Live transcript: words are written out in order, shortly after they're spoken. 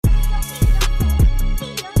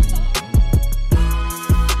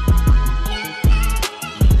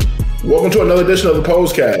Welcome to another edition of the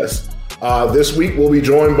Posecast. This week we'll be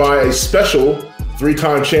joined by a special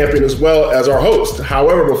three-time champion as well as our host.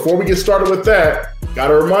 However, before we get started with that, got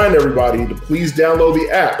to remind everybody to please download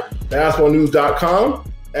the app,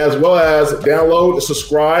 basketballnews.com, as well as download,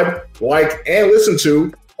 subscribe, like, and listen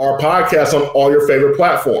to our podcast on all your favorite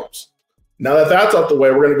platforms. Now that that's out the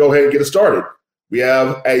way, we're going to go ahead and get it started. We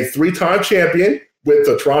have a three-time champion with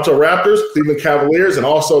the Toronto Raptors, Cleveland Cavaliers, and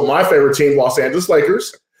also my favorite team, Los Angeles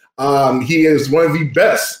Lakers. He is one of the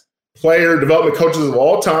best player development coaches of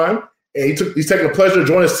all time, and he's taking a pleasure to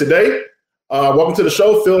join us today. Welcome to the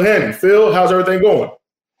show, Phil Handy. Phil, how's everything going?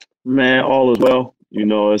 Man, all is well. You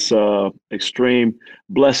know, it's extreme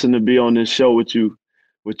blessing to be on this show with you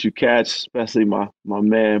cats, especially my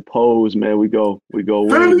man Pose. Man, we go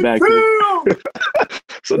way back there.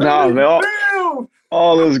 So now, man,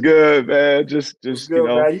 all is good, man. Just good,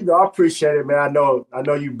 man. I appreciate it, man. I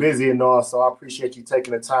know you're busy and all, so I appreciate you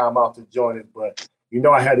taking the time out to join us. But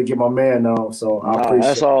I had to get my man on, so I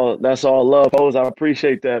appreciate it. That's all love, Pose. I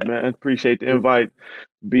appreciate that, man. Appreciate the invite.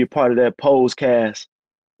 Be a part of that Pose cast.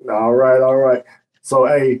 All right. So,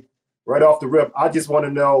 hey, right off the rip, I just want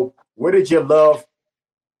to know, where did your love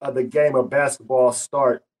of the game of basketball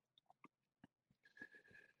start?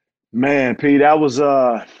 Man, Pete, that was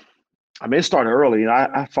it started early.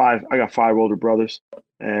 I got five older brothers,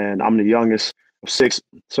 and I'm the youngest of six.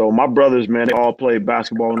 So my brothers, man, they all played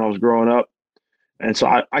basketball when I was growing up. And so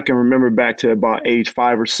I can remember back to about age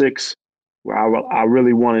 5 or 6 where I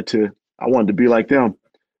really wanted to be like them.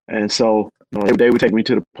 And so they would take me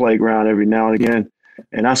to the playground every now and again.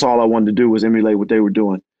 And that's all I wanted to do was emulate what they were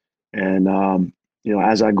doing. And,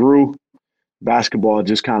 as I grew, basketball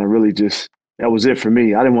just kind of really that was it for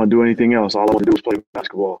me. I didn't want to do anything else. All I wanted to do was play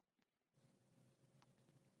basketball.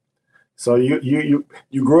 So you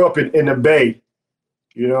grew up in the Bay,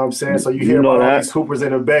 you know what I'm saying? So you hear about all these hoopers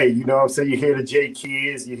in the Bay, you know what I'm saying? You hear the J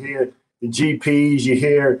Kids, you hear the GPs, you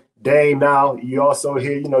hear Dame now. You also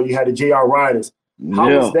hear, you had the JR Riders.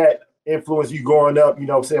 How was that influence you growing up, you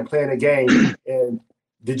know what I'm saying, playing the game? And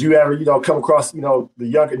did you ever, come across, the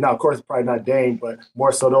younger, now of course it's probably not Dame, but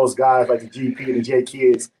more so those guys like the GP and the J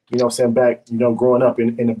Kids, you know what I'm saying, back, growing up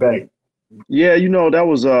in the Bay? Yeah, that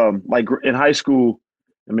was like in high school.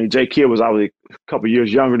 I mean, J Kidd was obviously a couple of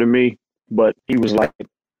years younger than me, but he was like,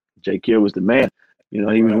 J Kidd was the man. He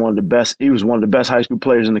was one of the best. He was one of the best high school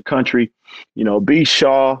players in the country. B.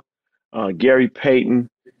 Shaw, Gary Payton,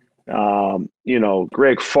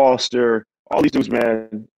 Greg Foster, all these dudes,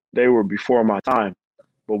 man, they were before my time.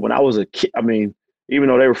 But when I was a kid, even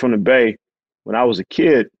though they were from the Bay, when I was a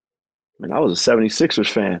kid, I was a 76ers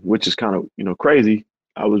fan, which is kind of, crazy.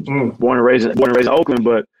 I was born and raised in Oakland,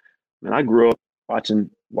 but man, I grew up watching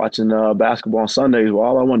basketball on Sundays. Well,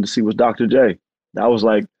 all I wanted to see was Dr. J. That was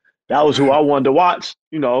who I wanted to watch.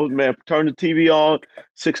 Man, turn the TV on,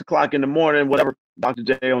 6 o'clock in the morning, whatever, Dr.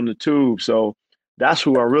 J on the tube. So that's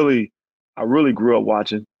who I really grew up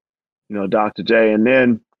watching, Dr. J. And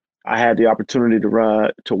then I had the opportunity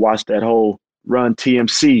to watch that whole run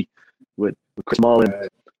TMC with Chris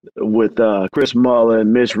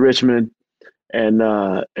Mullin, Mitch Richmond,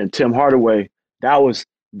 and Tim Hardaway. That was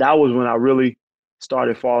when I really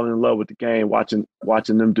started falling in love with the game, watching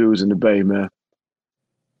them dudes in the Bay, man.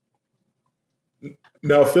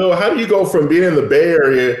 Now, Phil, how do you go from being in the Bay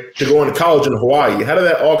Area to going to college in Hawaii? How did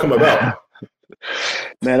that all come about?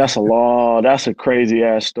 Man, that's a crazy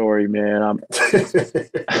ass story, man.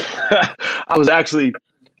 I was actually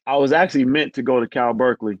meant to go to Cal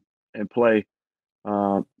Berkeley and play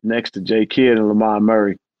next to J Kidd and Lamont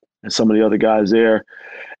Murray and some of the other guys there.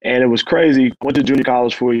 And it was crazy. Went to junior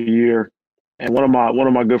college for a year. And one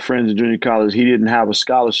of my good friends in junior college, he didn't have a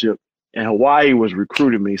scholarship, and Hawaii was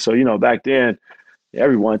recruiting me. So back then,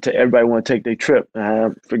 everybody want to take their trip.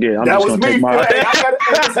 Forget it. I'm just going to take my.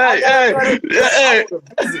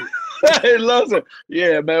 Hey, listen,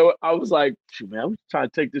 yeah, man. I was like, shoot, man, I'm trying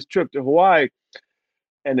to take this trip to Hawaii,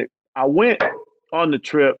 and I went on the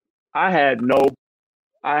trip. I had no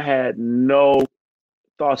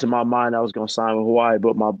thoughts in my mind I was going to sign with Hawaii,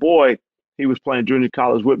 but my boy, he was playing junior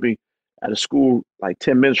college with me at a school like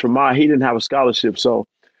 10 minutes from mine. He didn't have a scholarship. So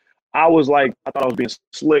I thought I was being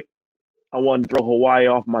slick. I wanted to throw Hawaii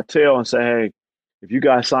off my tail and say, hey, if you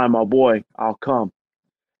guys sign my boy, I'll come.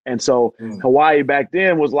 And so Hawaii back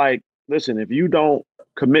then was like, listen, if you don't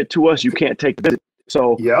commit to us, you can't take the visit.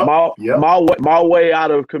 So my way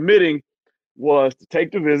out of committing was to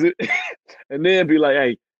take the visit and then be like,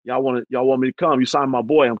 hey, y'all want me to come? You sign my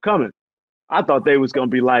boy, I'm coming. I thought they was going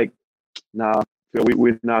to be like, nah,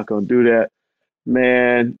 we're not going to do that.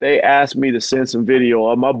 Man, they asked me to send some video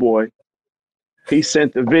of my boy. He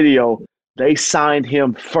sent the video. They signed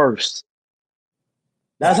him first.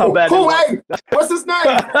 That's how bad. What's his name?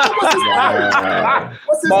 What's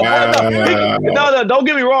his name? No, don't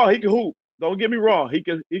get me wrong. He can hoop. Don't get me wrong. He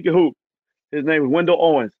can hoop. His name was Wendell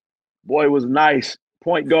Owens. Boy, was nice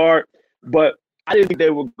point guard, but I didn't think they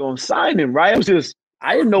were gonna sign him. Right? It was just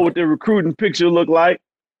I didn't know what the recruiting picture looked like,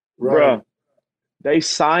 bruh. They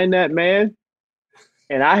signed that man,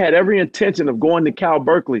 and I had every intention of going to Cal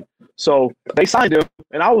Berkeley. So they signed him,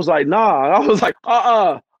 and I was like, nah. I was like,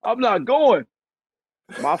 I'm not going.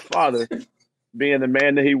 My father, being the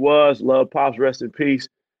man that he was, love Pops, rest in peace,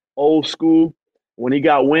 old school. When he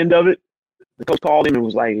got wind of it, the coach called him and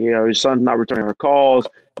was like, his son's not returning her calls.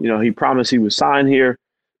 He promised he would sign here.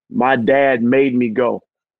 My dad made me go.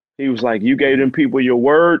 He was like, you gave them people your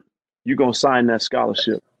word, you're going to sign that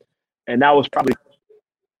scholarship. And that was probably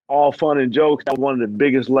all fun and jokes. That was one of the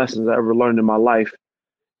biggest lessons I ever learned in my life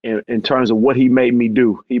in terms of what he made me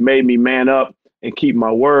do. He made me man up and keep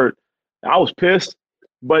my word. I was pissed,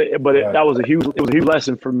 but that was a huge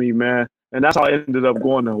lesson for me, man. And that's how I ended up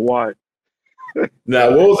going to Hawaii.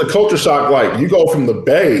 Now, what was the culture shock like? You go from the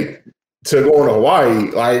Bay to going to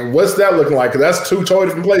Hawaii. Like, what's that looking like? Because that's two totally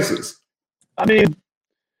different places. I mean,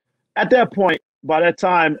 at that point, by that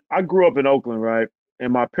time, I grew up in Oakland, right?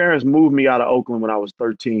 And my parents moved me out of Oakland when I was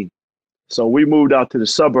 13. So we moved out to the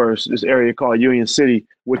suburbs, this area called Union City,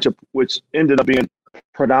 which ended up being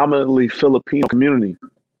predominantly Filipino community.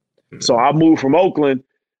 So I moved from Oakland,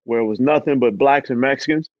 where it was nothing but blacks and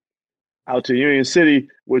Mexicans, out to Union City,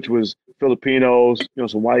 which was Filipinos,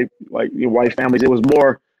 some white families. It was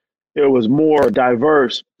more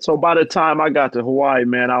diverse. So by the time I got to Hawaii,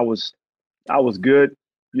 man, I was good.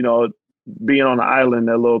 Being on the island,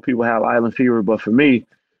 that little people have island fever, but for me,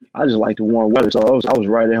 I just like the warm weather. So I was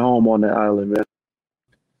right at home on that island, man.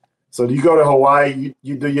 So you go to Hawaii,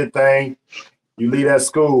 you do your thing, you leave that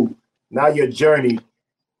school. Now your journey,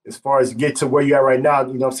 as far as get to where you're at right now,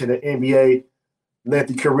 the NBA,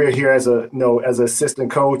 lengthy career here as as an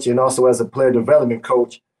assistant coach and also as a player development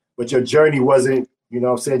coach. But your journey wasn't,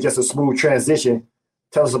 just a smooth transition.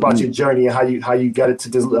 Tell us about your journey and how you got it to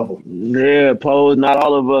this level. Yeah, Pose. Not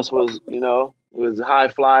all of us was a high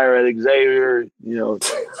flyer at Xavier.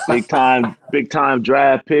 Big time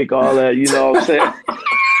draft pick, all that. You know what I'm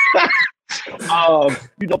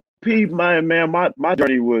saying? P, my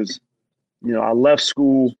journey was, I left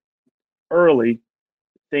school early,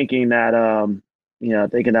 thinking that I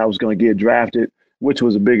was going to get drafted, which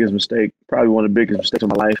was the biggest mistake, probably one of the biggest mistakes of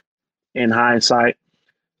my life, in hindsight.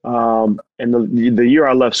 And the year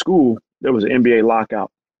I left school, there was an NBA lockout.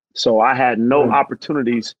 So I had no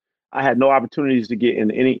opportunities. I had no opportunities to get in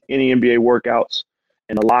any NBA workouts,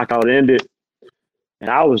 and the lockout ended. And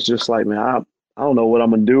I was just like, man, I don't know what I'm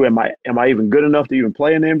gonna do. Am I even good enough to even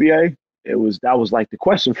play in the NBA? That was like the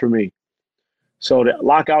question for me. So the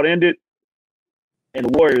lockout ended, and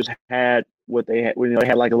the Warriors had what they had. They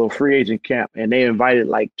had like a little free agent camp, and they invited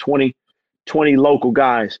like 20 local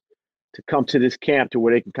guys to come to this camp to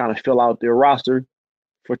where they can kind of fill out their roster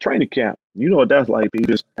for training camp. You know what that's like,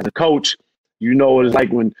 because as a coach, you know what it's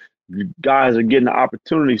like when guys are getting the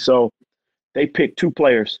opportunity. So they picked 2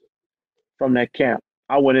 players from that camp.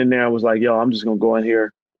 I went in there and was like, yo, I'm just going to go in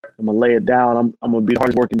here. I'm going to lay it down. I'm going to be the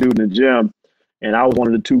hardest working dude in the gym. And I was one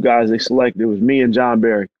of the 2 guys they selected. It was me and John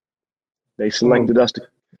Barry. They selected us to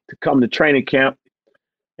come to training camp.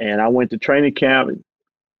 And I went to training camp and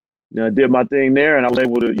did my thing there, and I was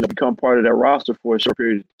able to become part of that roster for a short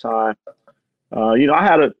period of time. I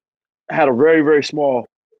had a very, very small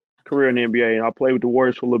career in the NBA, and I played with the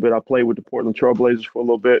Warriors for a little bit. I played with the Portland Trail Blazers for a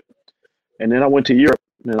little bit, and then I went to Europe.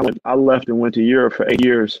 I left and went to Europe for 8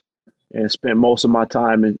 years and spent most of my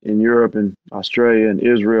time in Europe and Australia and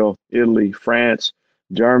Israel, Italy, France,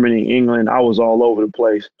 Germany, England. I was all over the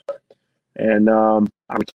place, and I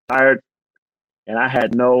retired, and I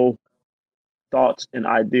had no thoughts and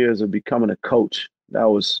ideas of becoming a coach. That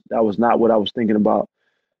was not what I was thinking about.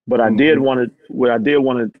 But I did want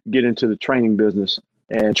to get into the training business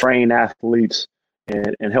and train athletes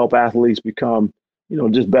and help athletes become,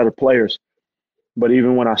 just better players. But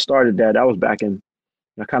even when I started that was back in,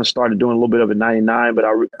 I kind of started doing a little bit of it in 99, but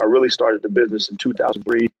I really started the business in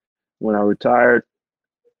 2003 when I retired.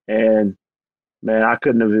 And man, I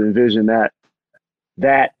couldn't have envisioned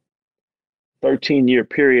that 13-year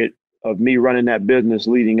period of me running that business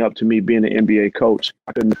leading up to me being an NBA coach.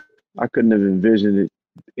 I couldn't have envisioned it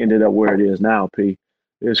ended up where it is now, P.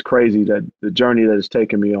 It's crazy that the journey that it's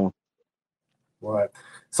taken me on. Right.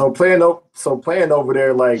 So playing over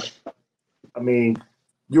there,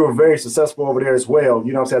 you were very successful over there as well,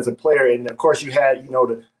 as a player. And of course you had,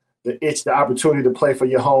 the opportunity to play for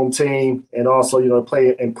your home team and also, you know,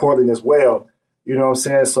 play in Portland as well. You know what I'm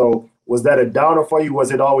saying? So was that a downer for you?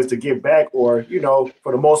 Was it always to give back, or, you know,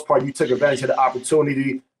 for the most part, you took advantage of the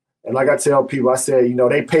opportunity? And like I tell people, I said, you know,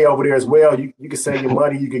 they pay over there as well. You can save your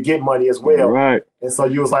money, you can get money as well. Right. And so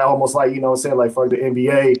you was like almost like, you know what I'm saying, like, fuck the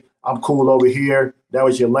NBA, I'm cool over here. That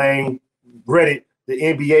was your lane. Granted, the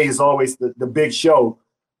NBA is always the big show.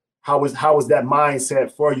 How was that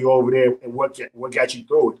mindset for you over there, and what got you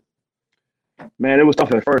through it? Man, it was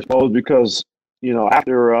tough at first, Bose, because, you know,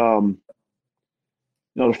 after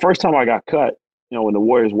you know, the first time I got cut, you know, when the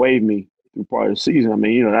Warriors waived me through part of the season, I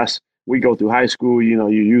mean, you know, we go through high school, you know,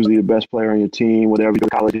 you're usually the best player on your team, whatever, you go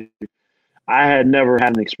to college. I had never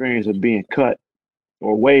had an experience of being cut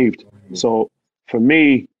or waived. So for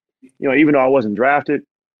me, you know, even though I wasn't drafted,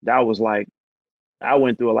 that was like, I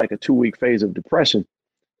went through like a 2-week phase of depression.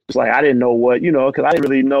 It's like I didn't know what, you know, because I didn't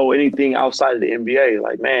really know anything outside of the NBA.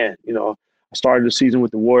 Like, man, you know, I started the season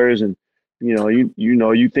with the Warriors, and you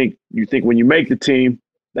think when you make the team,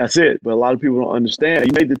 that's it. But a lot of people don't understand.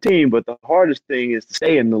 You made the team, but the hardest thing is to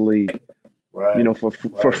stay in the league. Right. You know, for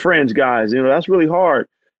fringe guys, you know, that's really hard.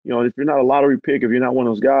 You know, if you're not a lottery pick, if you're not one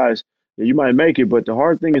of those guys, you might make it, but the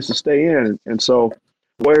hard thing is to stay in. And so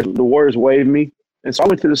the Warriors waived me, and so I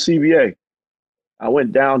went to the CBA. I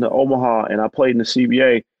went down to Omaha and I played in the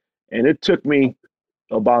CBA, and it took me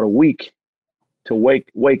about a week to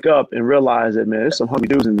wake up and realize that, man, there's some hungry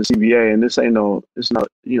dudes in the CBA, and it's not,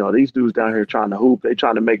 you know, these dudes down here trying to hoop. They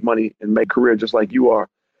trying to make money and make career just like you are.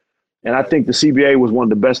 And I think the CBA was one of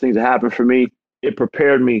the best things that happened for me. It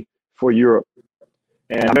prepared me for Europe.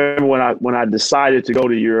 And I remember when I decided to go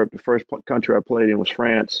to Europe, the first country I played in was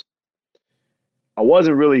France. I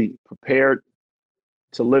wasn't really prepared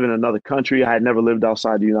to live in another country. I had never lived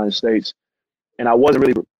outside the United States. And I wasn't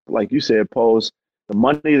really, like you said, Pose, the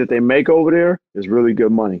money that they make over there is really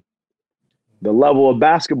good money. The level of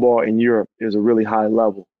basketball in Europe is a really high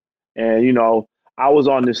level. And, you know, I was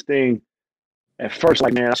on this thing at first,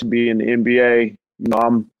 like, man, I should be in the NBA. You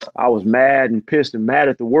know, I was mad and pissed and mad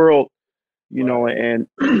at the world, you know, and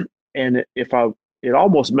it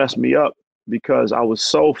almost messed me up because I was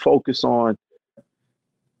so focused on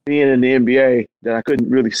being in the NBA that I couldn't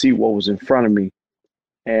really see what was in front of me.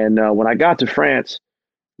 And when I got to France,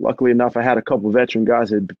 luckily enough, I had a couple of veteran guys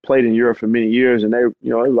that had played in Europe for many years, and they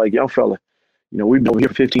were like, young fella, you know, we've been over here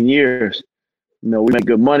for 15 years. You know, we make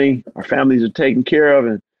good money. Our families are taken care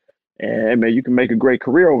of, and man, you can make a great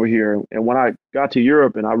career over here. And when I got to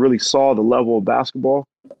Europe and I really saw the level of basketball,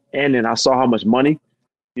 and then I saw how much money,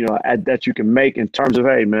 you know, that you can make in terms of,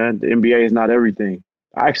 hey, man, the NBA is not everything.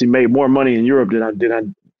 I actually made more money in Europe than I did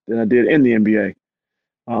in the NBA.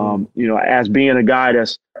 You know, as being a guy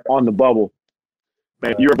that's on the bubble,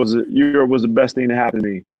 man, Europe was the best thing that happened to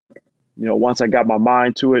me. You know, once I got my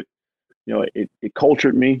mind to it, you know, it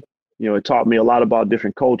cultured me. You know, it taught me a lot about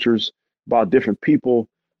different cultures, about different people.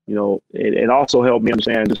 You know, it also helped me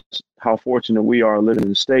understand just how fortunate we are living in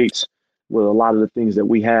the States with a lot of the things that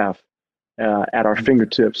we have at our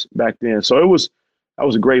fingertips back then. So that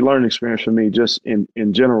was a great learning experience for me, just in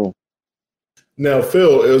general. Now,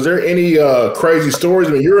 Phil, is there any crazy stories?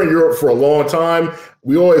 I mean, you're in Europe for a long time.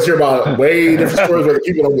 We always hear about way different stories where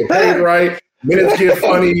people don't get paid right, minutes get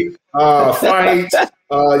funny, fights.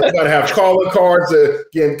 You got to have calling cards.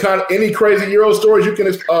 Again, kind of any crazy Euro stories you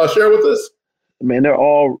can share with us? Man, they're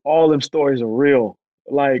all them stories are real.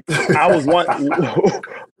 Like I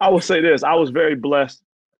will say this: I was very blessed.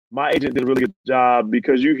 My agent did a really good job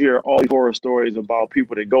because you hear all these horror stories about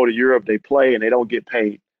people that go to Europe, they play, and they don't get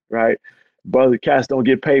paid, right? Brother cats don't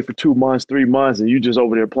get paid for 2 months, 3 months, and you just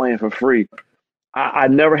over there playing for free. I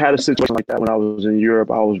never had a situation like that when I was in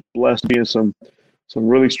Europe. I was blessed to be in some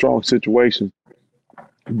really strong situations.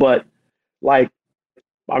 But like,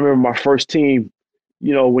 I remember my first team,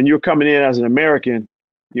 you know, when you're coming in as an American,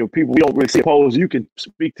 you know, people, we don't really suppose you can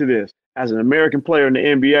speak to this. As an American player in the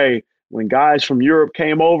NBA, when guys from Europe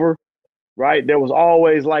came over, right, there was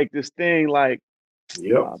always like this thing like,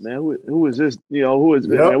 yep. Oh, man, who is this? You know, who is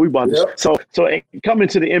this? Man, we bought this. So coming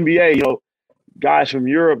to the NBA, you know, guys from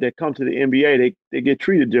Europe that come to the NBA, they get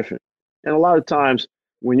treated different. And a lot of times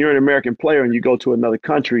when you're an American player and you go to another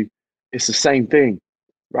country, it's the same thing,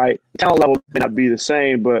 right? The talent level may not be the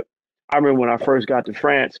same, but I remember when I first got to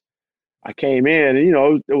France, I came in and, you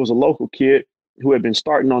know, there was a local kid who had been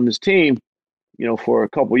starting on this team, you know, for a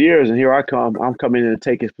couple of years. And here I come, I'm coming in to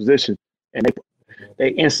take his position. And they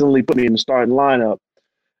instantly put me in the starting lineup.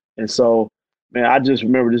 And so, man, I just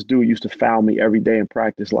remember this dude used to foul me every day in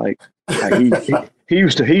practice. Like he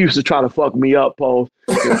used to try to fuck me up, Paul,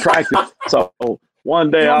 in practice. So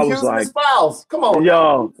one day I was like, fouls. Come on,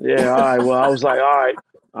 yo, yeah, all right. Well, I was like, all right,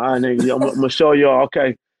 All right, nigga, I'm gonna show y'all.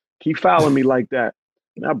 Okay, keep fouling me like that.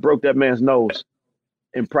 And I broke that man's nose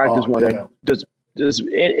in practice one day. Just,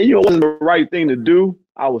 it wasn't the right thing to do.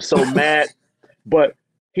 I was so mad, but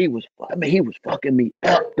he was fucking me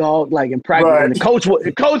up, dog. Like in practice, Right. and the coach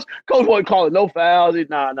wasn't calling no fouls.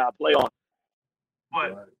 Nah, play on.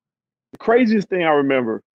 But the craziest thing I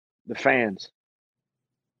remember, the fans.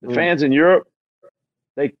 The fans in Europe,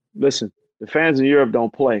 the fans in Europe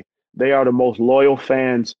don't play. They are the most loyal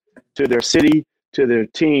fans to their city, to their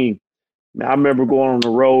team. Man, I remember going on the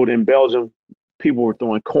road in Belgium. People were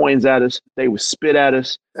throwing coins at us. They would spit at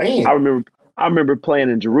us. Damn. I remember playing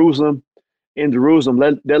in Jerusalem. In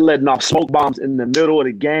Jerusalem, they're letting off smoke bombs in the middle of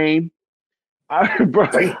the game. I'm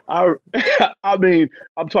talking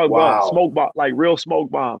about smoke bomb, like real smoke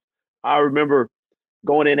bomb. I remember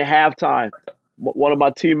going in at halftime. One of my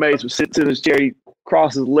teammates would sit in his chair, he'd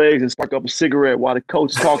cross his legs and spark up a cigarette while the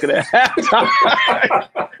coach is talking at halftime.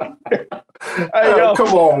 Hey, yo,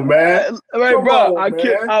 come on, man. Hey, bro, I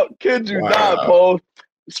kid you not, Paul.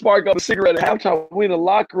 Spark up a cigarette at halftime. We in the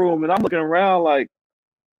locker room, and I'm looking around like,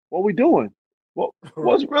 what we doing?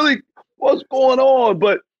 What's going on?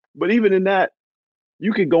 But even in that,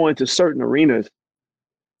 you can go into certain arenas,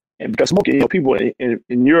 and because smoking, people in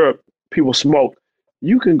Europe, people smoke.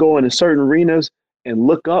 You can go into certain arenas and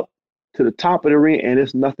look up to the top of the arena, and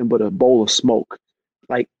it's nothing but a bowl of smoke.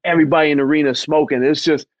 Like everybody in the arena is smoking. It's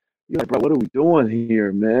just, you're like, bro, what are we doing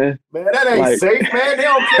here, man? Man, that ain't safe, man. They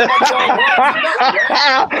don't care about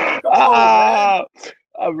y'all.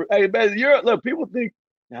 Hey, man, Europe, look, people think,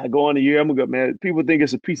 I go on the year, I'm good, man. People think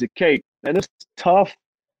it's a piece of cake. And it's tough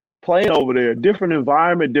playing over there. Different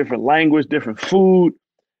environment, different language, different food.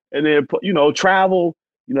 And then, travel.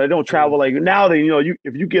 They don't travel like now.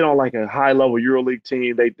 If you get on like a high level EuroLeague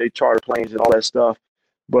team, they charter planes and all that stuff.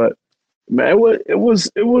 But man, it was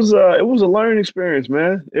a learning experience,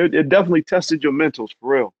 man. It definitely tested your mentals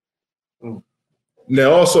for real.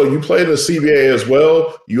 Now, also, you played in the CBA as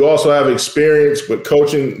well. You also have experience with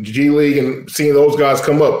coaching G League and seeing those guys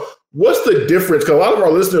come up. What's the difference? Because a lot of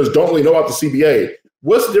our listeners don't really know about the CBA.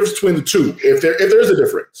 What's the difference between the two, if there's a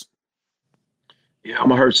difference? Yeah, I'm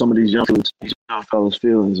gonna hurt some of these young fellas'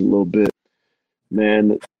 feelings a little bit.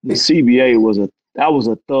 Man, the CBA was a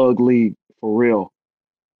thug league for real.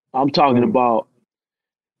 I'm talking about,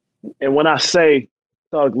 and when I say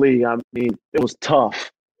thug league, I mean it was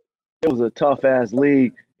tough. It was a tough ass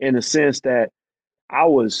league in the sense that I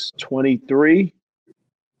was 23.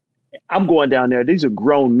 I'm going down there. These are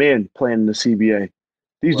grown men playing in the CBA.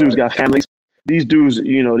 These dudes got families. These dudes are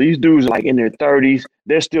like in their 30s.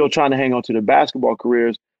 They're still trying to hang on to their basketball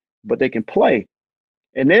careers, but they can play.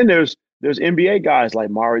 And then there's NBA guys like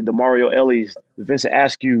the Mario Ellies, the Vincent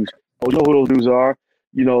Askews. You know who those dudes are.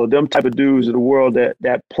 Them type of dudes of the world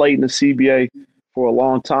that played in the CBA for a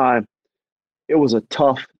long time. It was a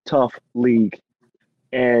tough league.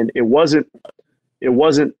 And it wasn't a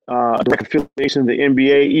direct affiliation to the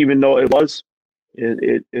NBA, even though it was.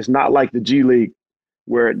 It's not like the G League,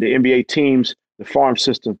 where the NBA teams, the farm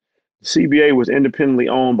system. The CBA was independently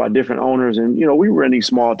owned by different owners. And, we were in these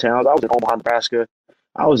small towns. I was in Omaha, Nebraska.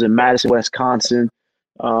 I was in Madison, Wisconsin.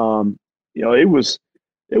 It was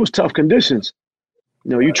tough conditions.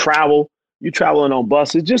 You traveling on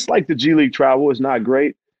buses, just like the G League travel is not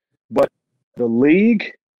great. But the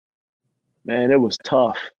league, man, it was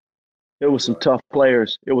tough. It was some tough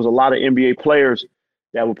players. It was a lot of NBA players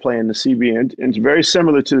that were playing the CBA. And it's very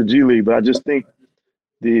similar to the G League, but I just think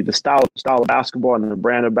the style of basketball and the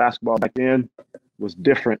brand of basketball back then was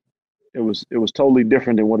different. It was totally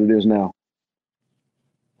different than what it is now.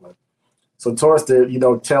 So towards the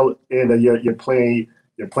tail end of your playing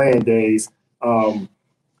days,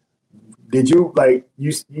 did you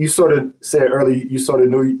you sort of said earlier you sort of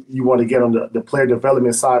knew you want to get on the player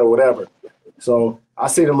development side or whatever. So I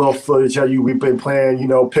seen a little footage of you. We've been playing,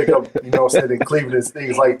 pick up, in Cleveland and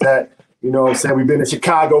things like that. We've been in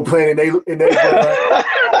Chicago playing in they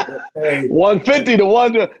hey. 150,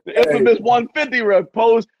 the infamous 150 rep.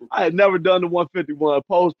 Pose, I had never done the 151.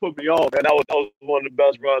 Pose put me on, man. That was one of the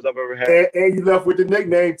best runs I've ever had. And you left with the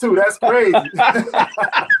nickname too. That's crazy.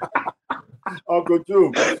 Uncle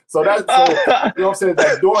Drew. So that's like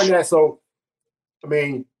doing that. So I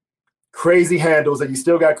mean, crazy handles, and you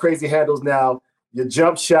still got crazy handles now. Your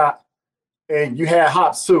jump shot, and you had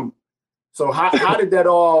hops too. So how did that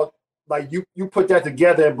all you put that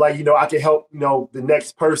together and I can help the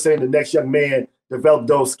next person, the next young man develop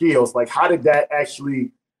those skills. How did that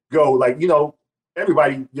actually go?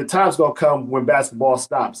 Everybody, your time's gonna come when basketball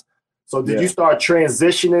stops. So did you start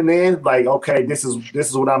transitioning in? Okay, this is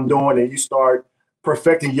what I'm doing, and you start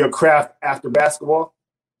perfecting your craft after basketball?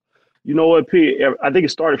 You know what, Pete? I think it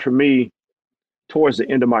started for me towards the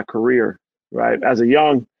end of my career, right? As a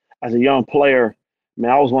young player,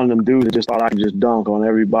 man, I was one of them dudes that just thought I could just dunk on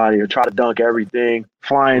everybody or try to dunk everything,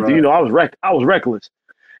 flying. Right. I was reckless,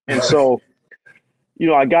 and so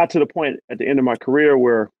I got to the point at the end of my career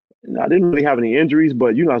where I didn't really have any injuries,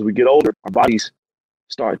 but as we get older, our bodies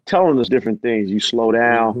start telling us different things. You slow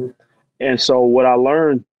down, and so what I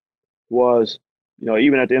learned was,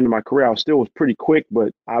 even at the end of my career, I was pretty quick,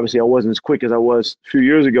 but obviously I wasn't as quick as I was a few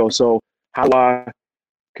years ago. So how do I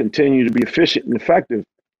continue to be efficient and effective?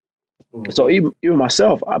 So even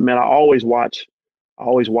myself, I always watch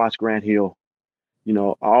Grant Hill.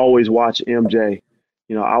 I always watch MJ.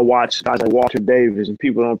 I watch guys like Walter Davis, and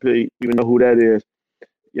people don't really even know who that is.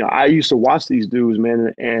 I used to watch these dudes,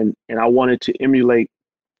 man, and I wanted to emulate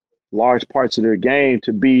large parts of their game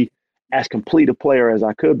to be as complete a player as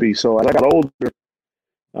I could be. So as I got older,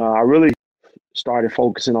 I really started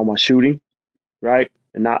focusing on my shooting, right?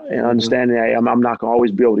 And understanding that I'm not gonna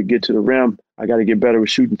always be able to get to the rim. I got to get better with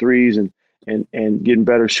shooting threes and getting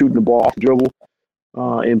better shooting the ball off the dribble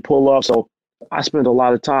and pull up. So I spent a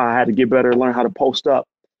lot of time. I had to get better, learn how to post up.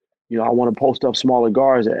 I want to post up smaller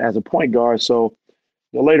guards as a point guard. So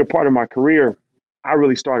the later part of my career, I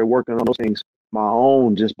really started working on those things my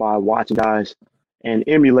own just by watching guys and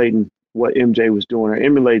emulating what MJ was doing or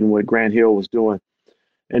emulating what Grant Hill was doing.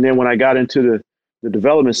 And then when I got into the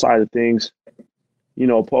development side of things,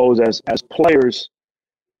 Pose, as players,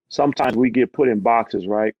 sometimes we get put in boxes,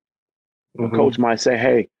 right? A coach might say,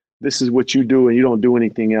 hey, this is what you do and you don't do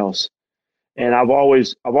anything else. And I've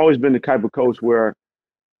always been the type of coach where,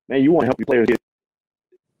 man, you want to help your players get,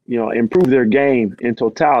 improve their game in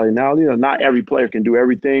totality. Now, not every player can do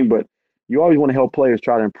everything, but you always want to help players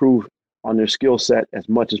try to improve on their skill set as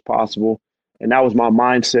much as possible. And that was my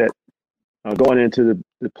mindset going into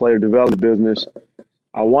the player development business.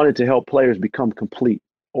 I wanted to help players become complete,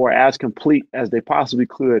 or as complete as they possibly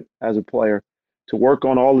could as a player, to work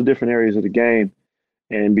on all the different areas of the game.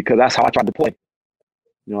 And because that's how I tried to play.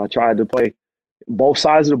 I tried to play both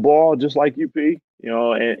sides of the ball, just like UP,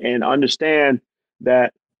 and understand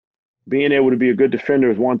that being able to be a good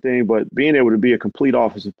defender is one thing, but being able to be a complete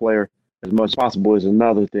offensive player as much as possible is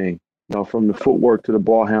another thing, from the footwork to the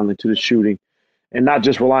ball handling to the shooting, and not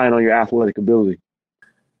just relying on your athletic ability.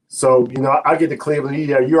 So, I get to Cleveland.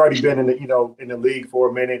 You already been in the league for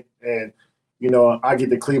a minute, and I get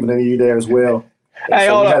to Cleveland and you there as well. Hey,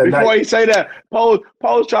 hold up! Before you say that, Pose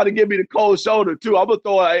trying to give me the cold shoulder too. I'm gonna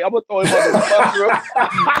throw him under the bus real.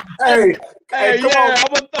 I'm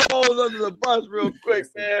gonna throw Pose under the bus real quick,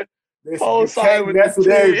 man. Pose side with that's what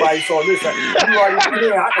everybody saw. Listen, you already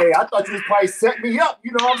there. I thought you was probably set me up.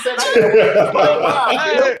 You know what I'm saying?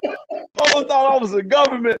 Pose thought I was the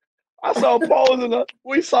government. I saw Pose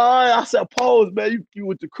I said, Pose, man, you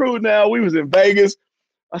with the crew now. We was in Vegas.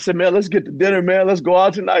 I said, man, let's get to dinner, man. Let's go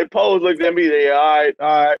out tonight. Pose looked at me. Yeah, all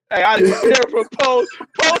right. Hey, I didn't hear from Pose.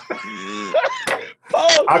 Pose.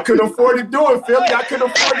 I couldn't afford to do it, Philly. I couldn't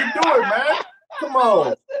afford to do it, man. Come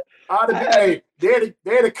on.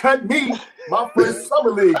 They'd have cut me my first summer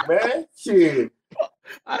league, man. Shit.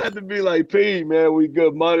 I had to be like, P, man, we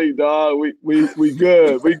good money, dog. We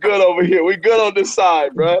good. We good over here. We good on this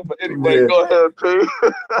side, bro. But anyway, Go ahead, P.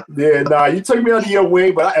 You took me under your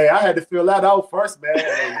wing, but I had to fill that out first, man.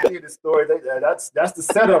 And you hear the story. That's the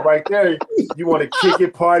setup right there. You want to kick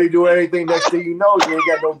it, party, do everything. Next thing you know, you ain't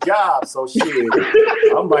got no job. So shit.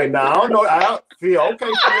 I'm like, I don't know. I don't feel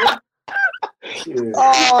okay, Phil. Shit.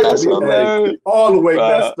 Oh, that's all the way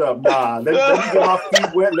messed up. Let me get my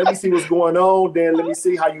feet wet. Let me see what's going on. Then let me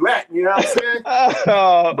see how you act. You know what I'm saying?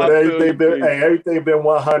 But everything been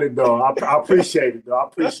 100, though. I appreciate it, though. I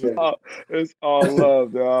appreciate it. It's all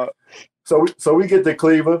love, dog. So we get to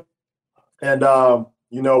Cleveland, and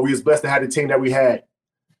we was blessed to have the team that we had.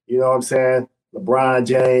 You know what I'm saying? LeBron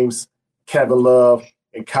James, Kevin Love,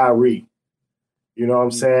 and Kyrie. You know what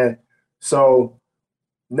I'm saying? So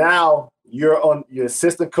now you're on your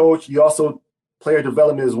assistant coach. You also player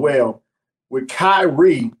development as well. With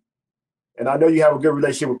Kyrie, and I know you have a good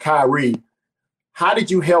relationship with Kyrie, how did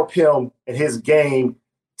you help him and his game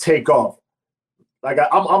take off? Like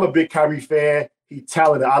I'm a big Kyrie fan. He's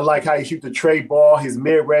talented. I like how he shoots the trade ball, his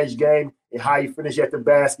mid-range game, and how he finishes at the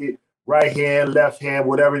basket, right hand, left hand,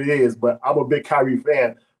 whatever it is. But I'm a big Kyrie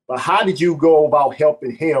fan. But how did you go about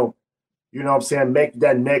helping him, make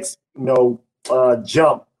that next,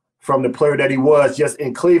 jump from the player that he was just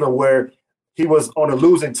in Cleveland, where he was on a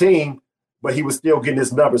losing team, but he was still getting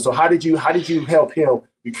his numbers. So how did you help him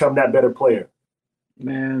become that better player?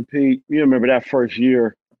 Man, Pete, you remember that first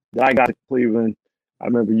year that I got to Cleveland. I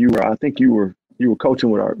remember you were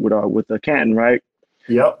coaching with Canton, right?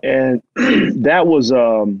 Yep. And that was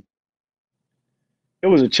it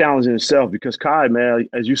was a challenge in itself because Kai, man,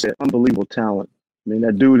 as you said, unbelievable talent. I mean,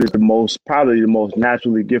 that dude is probably the most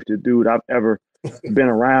naturally gifted dude I've ever been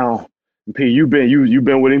around. And P, you've been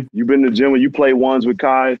with him. You've been in the gym and you play ones with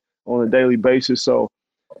Kai on a daily basis. So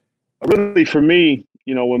really, for me,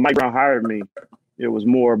 when Mike Brown hired me, it was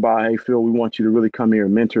more about, hey, Phil, we want you to really come here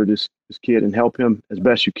and mentor this kid and help him as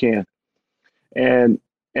best you can. And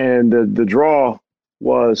the draw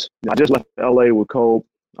was, I just left LA with Kobe.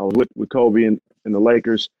 I was with Kobe and the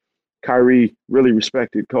Lakers. Kyrie really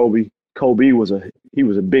respected Kobe. Kobe was a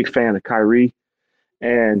big fan of Kyrie,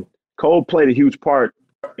 and Kobe played a huge part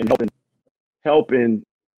in helping,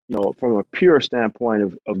 from a pure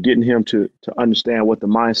standpoint of getting him to understand what the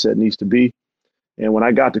mindset needs to be. And when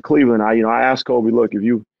I got to Cleveland, I asked Kobe, look, if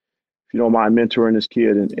you don't mind mentoring this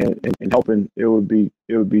kid and helping, it would be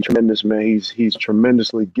tremendous, man. He's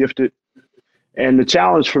tremendously gifted. And the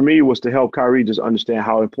challenge for me was to help Kyrie just understand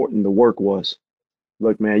how important the work was.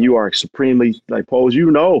 Look, man, you are supremely, like Pose,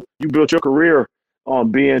 you built your career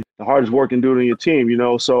on being the hardest working dude on your team,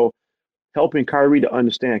 so helping Kyrie to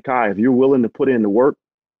understand, Kai, if you're willing to put in the work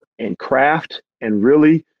and craft and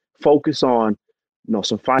really focus on,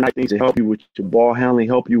 some finite things to help you with your ball handling,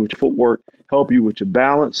 help you with your footwork, help you with your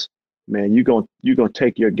balance, man, you're gonna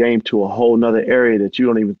take your game to a whole nother area that you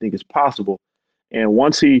don't even think is possible. And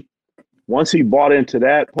once he bought into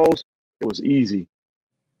that, Pose, it was easy.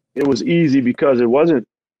 It was easy because it wasn't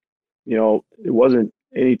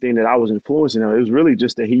anything that I was influencing him. It was really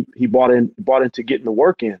just that he bought into getting the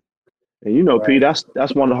work in. And right. Pete, that's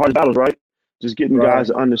one of the hardest battles, right? Just getting guys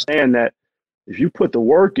to understand that if you put the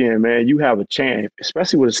work in, man, you have a chance,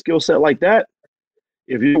 especially with a skill set like that.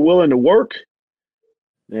 If you're willing to work,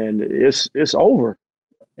 and it's over.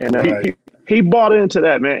 And he bought into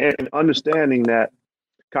that, man, and understanding that,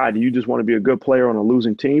 Kai, do you just want to be a good player on a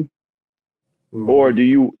losing team? Mm-hmm. Or do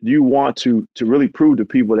you want to really prove to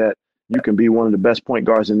people that you can be one of the best point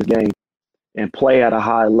guards in the game and play at a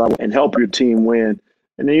high level and help your team win?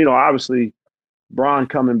 And then, obviously, Bron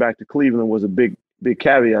coming back to Cleveland was a big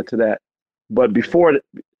caveat to that. But before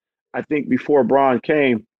Bron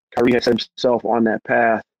came, Kyrie had set himself on that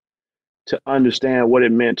path to understand what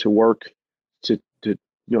it meant to work, to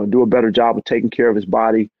do a better job of taking care of his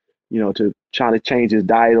body, to try to change his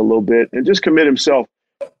diet a little bit and just commit himself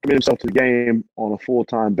to the game on a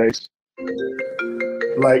full-time basis.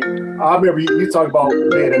 Like, I remember you talk about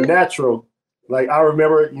being a natural. Like, I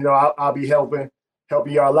remember, I'll be helping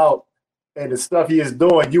y'all out. And the stuff he is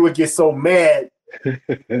doing, you would get so mad,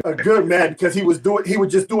 a good mad, because he would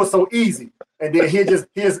just do it so easy. And then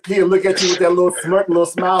he'll look at you with that little smirk, little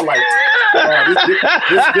smile, like,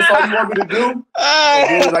 this all you want me to do?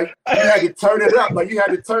 And then, like, you had to turn it up. Like, you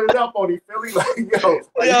had to turn it up on him, Philly. Like, he was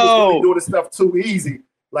really doing this stuff too easy.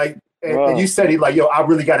 Like, and you said I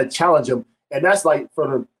really got to challenge him. And that's like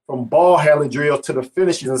from ball handling drills to the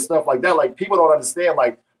finishes and stuff like that. Like, people don't understand,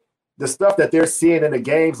 like, the stuff that they're seeing in the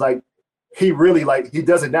games. Like, he really, like, he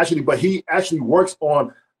does it naturally, but he actually works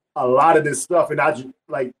on a lot of this stuff. And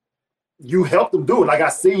you helped him do it. Like, I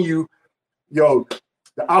seen you,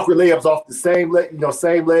 the awkward layups off the same leg,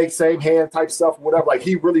 same leg, same hand type stuff, whatever. Like,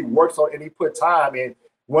 he really works on it and he put time in.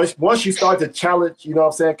 Once you start to challenge,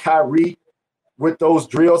 Kyrie with those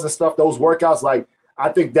drills and stuff, those workouts, like, I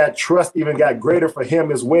think that trust even got greater for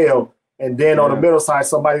him as well. And then on the middle side,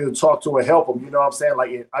 somebody to talk to and help him,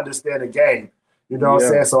 like, understand the game. What I'm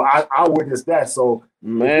saying? So I witnessed that. So,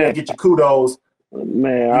 man, get your kudos.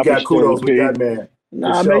 Man, you got kudos with that, man.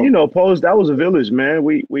 Nah, man, Pose, that was a village, man.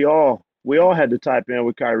 We all had to type in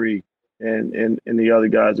with Kyrie and the other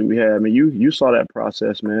guys that we had. I mean, you saw that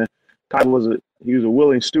process, man. Kyrie was a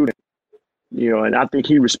willing student, and I think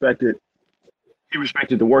he respected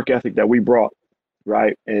the work ethic that we brought,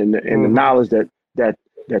 right? And the knowledge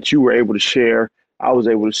that you were able to share. I was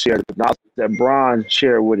able to share the knowledge that Bron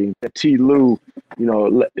shared with him, that T. Lou,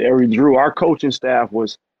 Larry Drew. Our coaching staff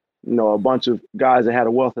was, a bunch of guys that had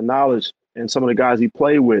a wealth of knowledge, and some of the guys he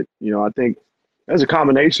played with. I think that's a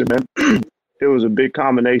combination, man. It was a big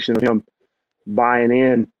combination of him buying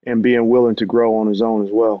in and being willing to grow on his own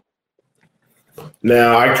as well.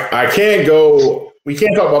 Now, we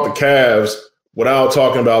can't talk about the Cavs without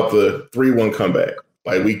talking about the 3-1 comeback.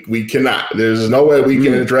 Like, we cannot. There's no way we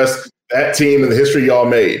can address that team and the history y'all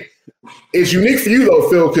made. It's unique for you, though,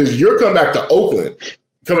 Phil, because you're coming back to Oakland,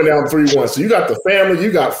 coming down 3-1. So you got the family,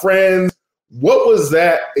 you got friends. What was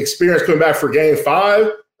that experience coming back for Game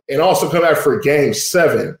 5 and also coming back for Game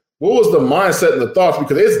 7? What was the mindset and the thoughts?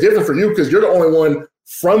 Because it's different for you because you're the only one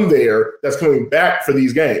from there that's coming back for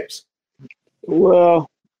these games. Well,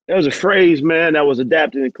 there was a phrase, man, that was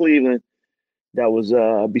adapted in Cleveland. that was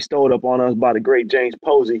bestowed upon us by the great James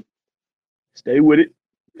Posey. Stay with it.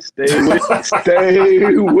 Stay with it.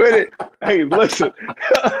 Stay with it. Hey, listen.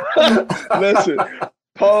 Listen.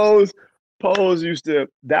 Pose used to,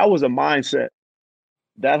 that was a mindset.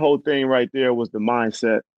 That whole thing right there was the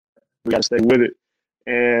mindset. We got to stay with it.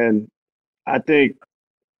 And I think,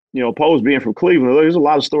 Pose being from Cleveland, there's a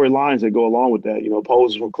lot of storylines that go along with that.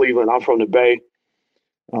 Pose is from Cleveland. I'm from the Bay.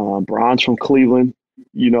 Bron's from Cleveland.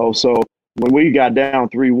 So when we got down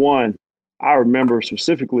 3-1, I remember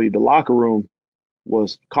specifically the locker room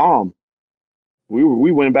was calm.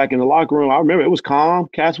 We went back in the locker room. I remember it was calm.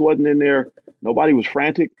 Cats wasn't in there. Nobody was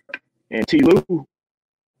frantic. And T. Lue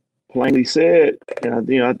plainly said, and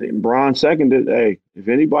I think Bron seconded, hey, if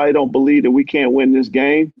anybody don't believe that we can't win this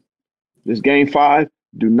game 5,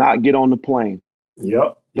 do not get on the plane.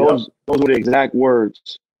 Yep. Those were the exact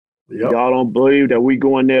words. Yep. Y'all don't believe that we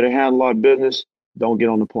go in there to handle our business, don't get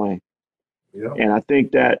on the plane. Yep. And I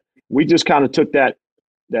think that we just kind of took that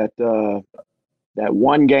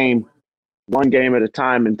one game at a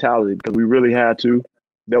time mentality because we really had to.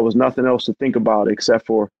 There was nothing else to think about except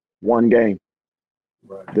for one game.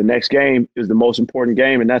 Right. The next game is the most important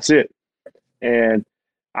game, and that's it. And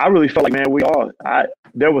I really felt like, man,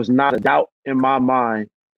 there was not a doubt in my mind,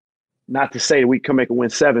 not to say we could make a win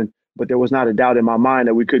 7, but there was not a doubt in my mind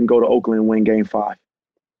that we couldn't go to Oakland and win game 5.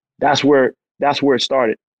 That's where it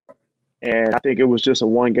started. And I think it was just a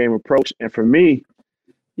one-game approach. And for me,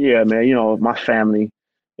 yeah, man, my family,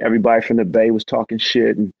 everybody from the Bay was talking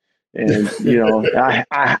shit. And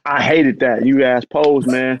I hated that. You asked Pose,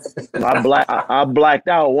 man. I blacked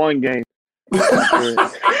out one game. You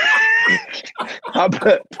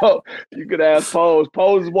could ask Pose.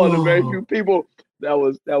 Pose is one of the very few people that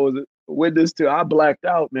was a witness to. I blacked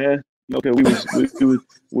out, man. Okay, we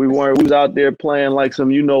was out there playing like some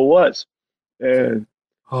whats, and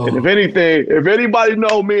if anybody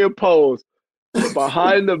know me and Pose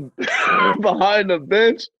behind the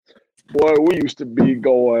bench, boy, we used to be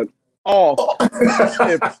going off.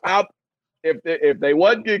 If they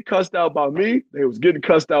wasn't getting cussed out by me, they was getting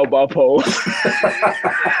cussed out by Pose.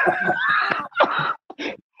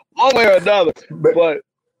 One way or another. But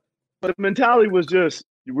the mentality was just,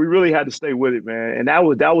 we really had to stay with it, man. And that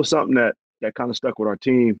was something that kind of stuck with our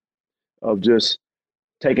team, of just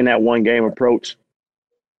taking that one game approach.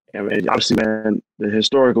 And obviously, man, the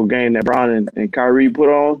historical game that Bron and Kyrie put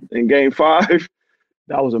on in game 5,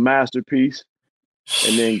 that was a masterpiece.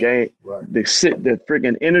 And then the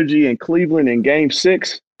freaking energy in Cleveland in game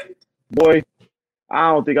 6, boy,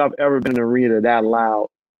 I don't think I've ever been in an arena that loud.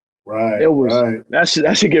 Right. It was that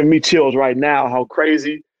should give me chills right now, how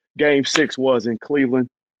crazy game 6 was in Cleveland.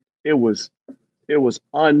 It was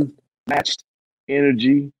unmatched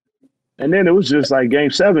energy. And then it was just like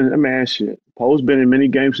game 7, man, shit. Poe's been in many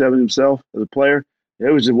game 7 himself as a player.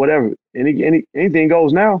 It was just whatever. Anything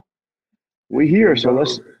goes now. We here, so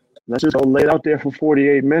let's just go lay it out there for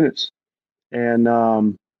 48 minutes. And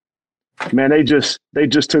man, they just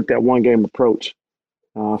took that one game approach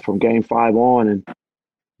from game 5 on, and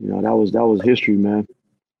that was history, man.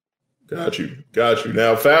 Got you.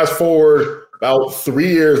 Now, fast forward about 3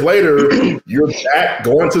 years later, you're back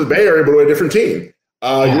going to the Bay Area, but with a different team.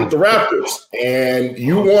 You're with the Raptors, and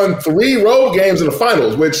you won 3 road games in the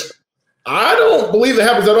finals, which I don't believe that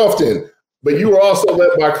happens that often. But you were also led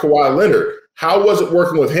by Kawhi Leonard. How was it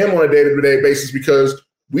working with him on a day-to-day basis? Because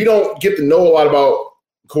we don't get to know a lot about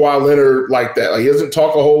Kawhi Leonard like that. Like, he doesn't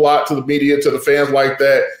talk a whole lot to the media, to the fans like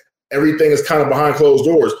that. Everything is kind of behind closed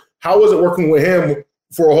doors. How was it working with him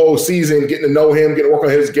for a whole season, getting to know him, getting to work on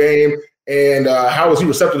his game, and how was he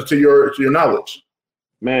receptive to your knowledge?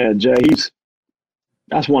 Man, Jay,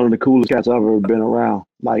 that's one of the coolest cats I've ever been around,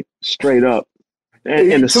 like straight up.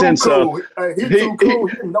 And in the sense cool. of he's too cool.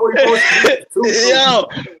 Yeah,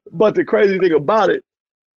 but the crazy thing about it,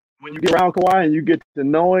 when you get around Kawhi and you get to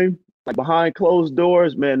know him, like behind closed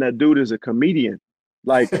doors, man, that dude is a comedian.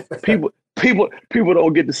 Like people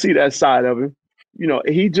don't get to see that side of him.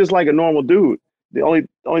 He's just like a normal dude. The only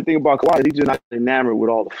thing about Kawhi is he's just not enamored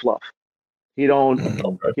with all the fluff. He don't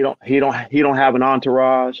have an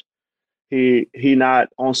entourage. He not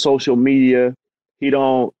on social media. He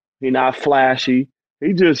not flashy.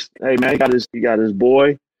 He just, hey man, he got his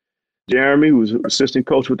boy, Jeremy, who's assistant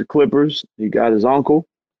coach with the Clippers. He got his uncle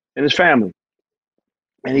and his family.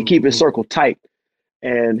 And he keep his circle tight.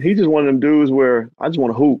 And he's just one of them dudes where I just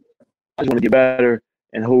want to hoop. I just want to get better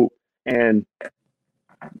and hoop. And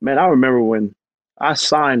man, I remember when I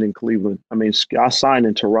signed in Cleveland. I signed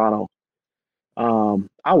in Toronto.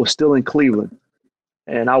 I was still in Cleveland,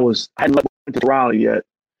 and I hadn't left Toronto yet.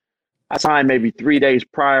 I signed maybe 3 days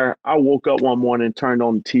prior. I woke up one morning, turned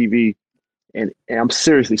on the TV, And I'm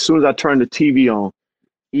seriously, as soon as I turned the TV on,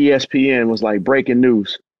 ESPN was like breaking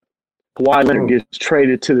news. Kawhi Leonard gets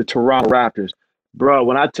traded to the Toronto Raptors. Bro,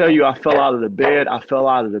 when I tell you I fell out of the bed, I fell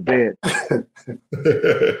out of the bed.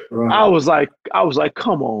 Right. I was like,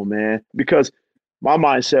 come on, man. Because my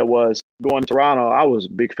mindset was going to Toronto, I was a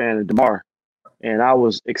big fan of DeMar. And I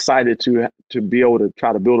was excited to be able to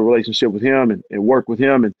try to build a relationship with him and work with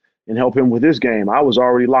him and help him with his game. I was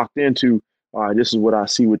already locked into, all right, this is what I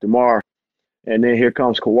see with DeMar. And then here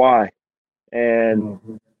comes Kawhi.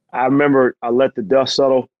 And I remember I let the dust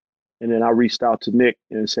settle. And then I reached out to Nick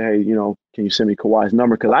and said, hey, can you send me Kawhi's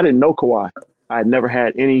number? Because I didn't know Kawhi. I had never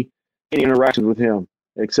had any interactions with him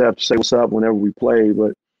except say what's up whenever we played.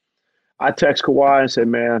 But I text Kawhi and said,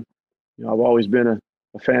 man, I've always been a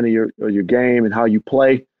fan of your game and how you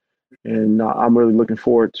play. And I'm really looking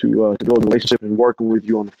forward to building a relationship and working with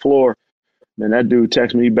you on the floor. Man, that dude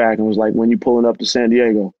texted me back and was like, when you pulling up to San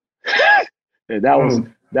Diego? And that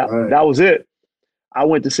was it. I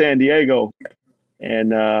went to San Diego.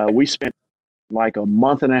 And we spent like a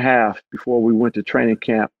month and a half before we went to training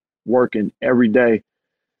camp working every day.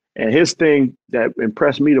 And his thing that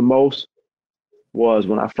impressed me the most was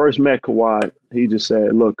when I first met Kawhi, he just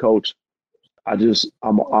said, look, coach,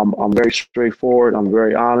 I'm very straightforward. I'm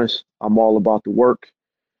very honest. I'm all about the work.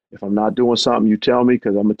 If I'm not doing something, you tell me,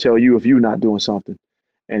 because I'm going to tell you if you're not doing something.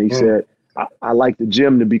 And he said, I like the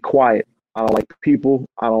gym to be quiet. I don't like people.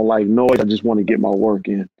 I don't like noise. I just want to get my work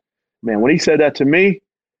in. Man, when he said that to me,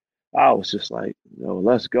 I was just like,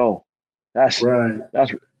 let's go. That's right.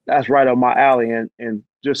 That's right up my alley, and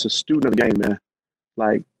just a student of the game, man.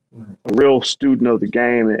 Like a real student of the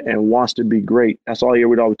game and wants to be great. That's all he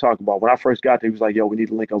would always talk about. When I first got there, he was like, yo, we need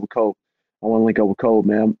to link up with Cole. I want to link up with Cole,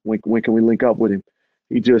 man. When can we link up with him?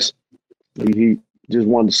 He just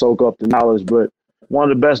wanted to soak up the knowledge, but one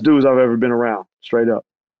of the best dudes I've ever been around, straight up.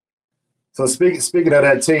 So speaking of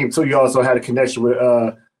that team, too, you also had a connection with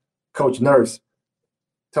Coach Nurse.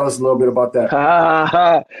 Tell us a little bit about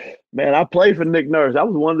that. Man, I played for Nick Nurse. That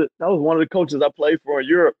was one of the coaches I played for in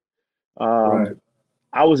Europe. Right.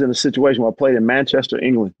 I was in a situation where I played in Manchester,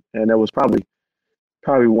 England, and that was probably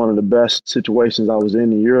one of the best situations I was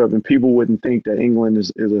in Europe. And people wouldn't think that England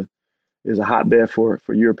is a hotbed for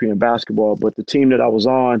European basketball. But the team that I was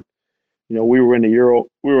on, we were in the Euro.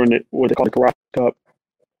 We were in what they call the Kawhi Cup.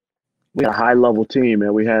 We had a high-level team,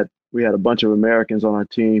 man. We had a bunch of Americans on our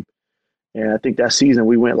team. And I think that season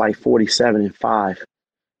we went like 47-5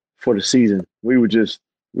 for the season. We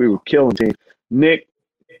were killing teams. Nick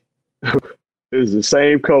is the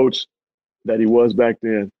same coach that he was back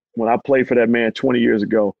then when I played for that man 20 years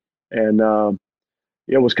ago. And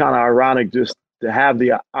it was kind of ironic just to have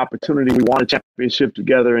the opportunity. We won a championship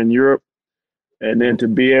together in Europe, and then to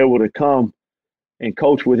be able to come and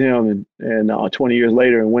coach with him and 20 years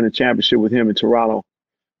later and win a championship with him in Toronto.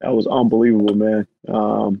 That was unbelievable, man.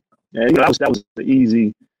 And that was the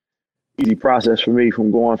easy process for me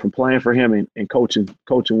from playing for him and coaching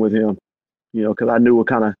with him, because I knew what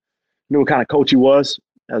kind of coach he was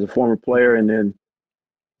as a former player, and then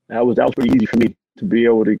that was pretty easy for me to be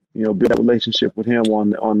able to build that relationship with him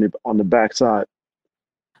on the backside.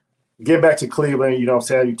 Get back to Cleveland, what I'm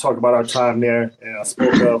saying? You talk about our time there, and I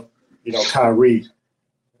spoke of Kyrie.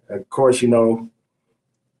 Of course, LeBron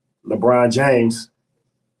James,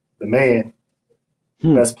 the man.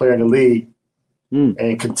 Best player in the league,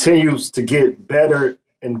 and continues to get better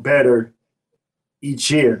and better each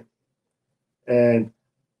year. And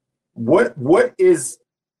what is,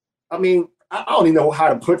 I don't even know how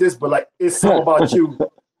to put this, but like it's something about you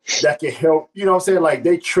that can help, like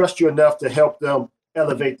they trust you enough to help them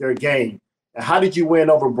elevate their game. And how did you win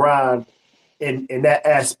over Brian in that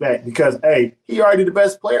aspect? Because, hey, he already the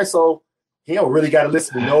best player, so he don't really got to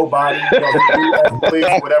listen to nobody,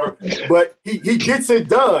 whatever. But he gets it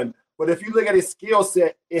done. But if you look at his skill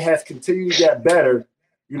set, it has continued to get better,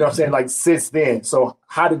 like since then. So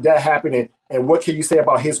how did that happen? And what can you say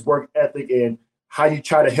about his work ethic and how you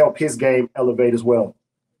try to help his game elevate as well?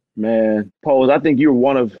 Man, Pose, I think you're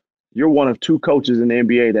one of two coaches in the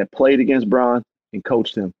NBA that played against Bron and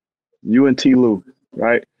coached him. You and T. Lue,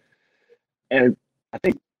 right? And I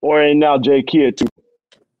think, and now Jay Kidd too.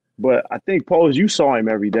 But I think, Pose, you saw him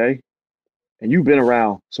every day, and you've been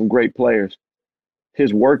around some great players.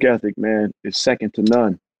 His work ethic, man, is second to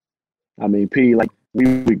none. P, like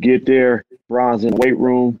we would get there, Bron's in the weight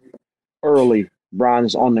room early. Bron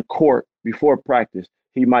is on the court before practice.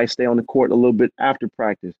 He might stay on the court a little bit after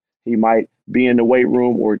practice. He might be in the weight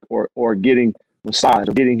room or getting massage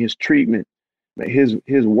or getting his treatment. But his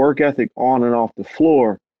work ethic on and off the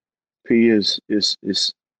floor, P, is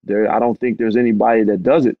there. I don't think there's anybody that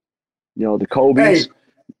does it. The Kobe's.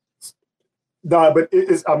 No, but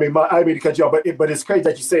it's. I mean, I mean to cut you off, but it's crazy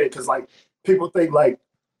that you say it because like people think like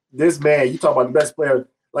this man. You talk about the best player.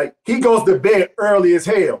 Like he goes to bed early as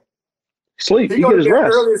hell. Sleep. He He goes get to his bed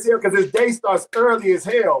rest. early as hell because his day starts early as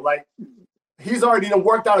hell. Like he's already done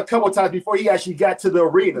worked out a couple of times before he actually got to the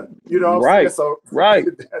arena. You know what I'm saying? So Right.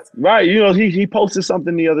 You know, he posted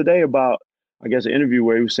something the other day about, I guess, an interview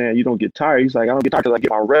where he was saying, you don't get tired. He's like, I don't get tired because I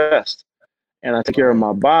get my rest and I take care of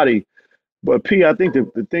my body. But P, I think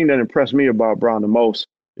the thing that impressed me about Bron the most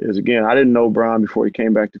is, again, I didn't know Bron before he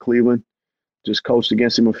came back to Cleveland. Just coached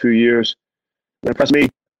against him a few years. What impressed me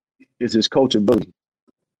is his coachability.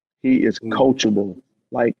 He is coachable.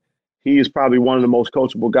 Like, he is probably one of the most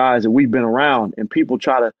coachable guys that we've been around. And people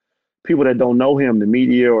that don't know him, the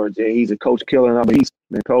media, or he's a coach killer.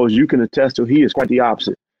 But coach, you can attest to, he is quite the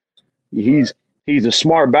opposite. He's a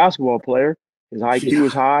smart basketball player. His IQ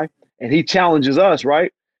is high, and he challenges us,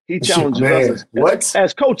 right? He challenges us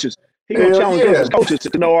as coaches. He gonna challenge us as coaches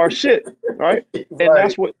to know our shit, right? And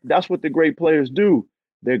that's what the great players do.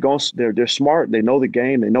 They're smart. They know the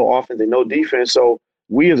game. They know offense. They know defense. So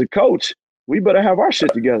we as a coach, we better have our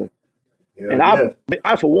shit together. And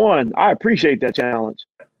I for one, I appreciate that challenge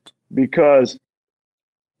because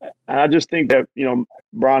I just think that, you know,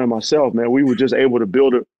 Bron and myself, man, we were just able to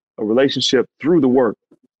build a relationship through the work.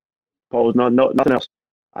 Nothing else.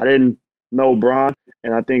 I didn't know Bron,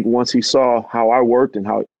 and I think once he saw how I worked and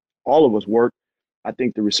how all of us worked, I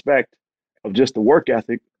think the respect of just the work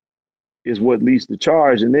ethic is what leads the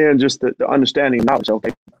charge. And then just the understanding and knowledge.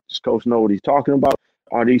 Okay, this coach know what he's talking about.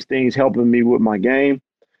 Are these things helping me with my game?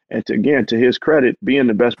 And to his credit, being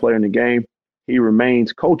the best player in the game, he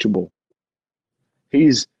remains coachable.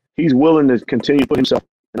 He's willing to continue to put himself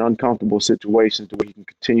in uncomfortable situations to where he can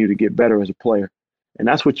continue to get better as a player. And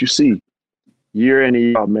that's what you see year in and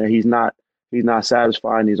year out, man. He's not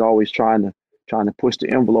satisfied, and he's always trying to push the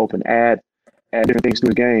envelope and add different things to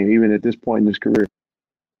his game, even at this point in his career.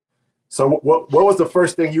 So what was the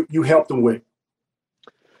first thing you helped him with?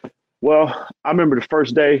 Well, I remember the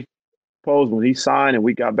first day, when he signed and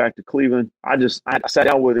we got back to Cleveland, I sat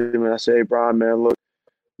down with him and I said, hey, Bron, man, look,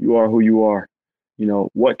 you are who you are. You know,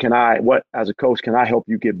 what as a coach can I help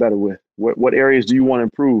you get better with? What areas do you want to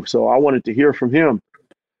improve? So I wanted to hear from him.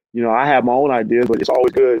 You know, I have my own ideas, but it's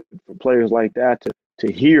always good for players like that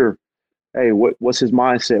to hear, hey, what's his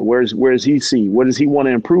mindset? Where does he see? What does he want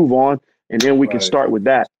to improve on? And then we can start with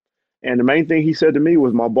that. And the main thing he said to me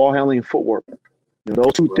was my ball handling and footwork. You know,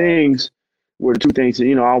 those two things were the two things that,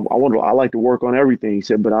 you know, I like to work on everything. He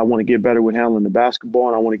said, but I want to get better with handling the basketball,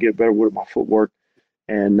 and I want to get better with my footwork.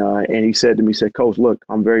 And he said to me, Coach, look,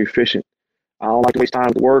 I'm very efficient. I don't like to waste time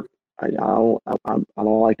at work. I don't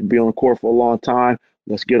like to be on the court for a long time.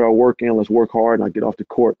 Let's get our work in. Let's work hard, and I get off the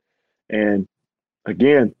court. And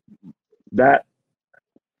again, that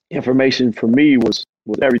information for me was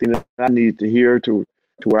everything that I needed to hear to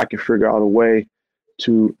where I could figure out a way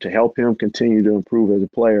to help him continue to improve as a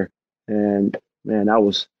player. And man, that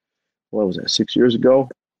was, what was that, 6 years ago?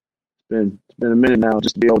 It's been a minute now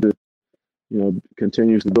just to be able to, you know,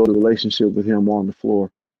 continues to build a relationship with him on the floor.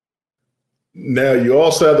 Now, you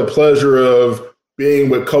also had the pleasure of being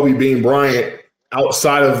with Kobe Bean Bryant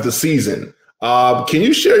outside of the season. Can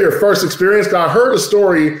you share your first experience? I heard a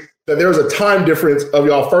story that there was a time difference of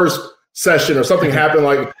y'all first session or something happened,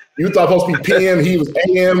 like you thought supposed to be PM, he was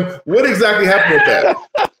AM. What exactly happened with that?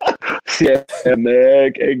 Yeah,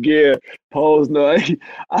 man. Again,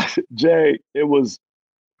 Jay, it was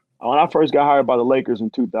when I first got hired by the Lakers in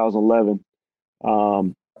 2011.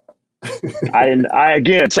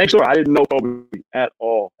 Same story. I didn't know Kobe at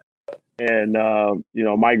all. And, you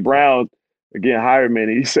know, Mike Brown, again, hired me,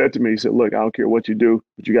 and he said to me, he said, look, I don't care what you do,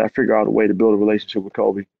 but you got to figure out a way to build a relationship with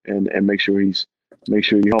Kobe and make sure you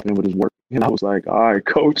help him with his work. And I was like, all right,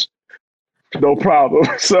 coach, no problem.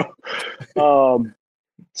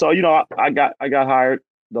 So, you know, I got hired.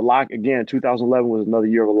 The lock, again, 2011 was another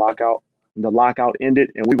year of a lockout. The lockout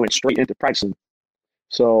ended, and we went straight into practicing.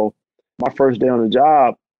 So my first day on the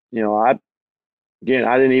job, you know, I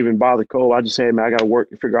didn't even bother Cole. I just said, man, I got to work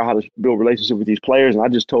and figure out how to build a relationship with these players. And I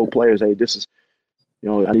just told players, hey, this is, you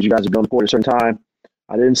know, I need you guys to be on the court at a certain time.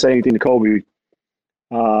 I didn't say anything to Kobe.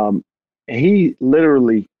 And he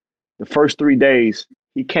literally, the first 3 days,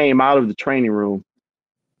 he came out of the training room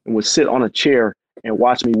and would sit on a chair and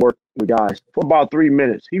watch me work with guys for about 3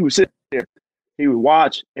 minutes. He would sit there, he would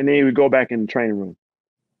watch, and then he would go back in the training room.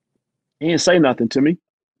 He didn't say nothing to me.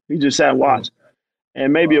 He just sat and watched.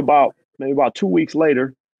 And maybe about 2 weeks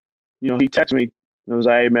later, you know, he texted me and was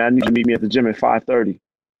like, hey, man, I need you to meet me at the gym at 5:30.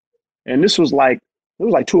 And this was like, it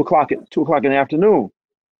was like 2 o'clock in the afternoon.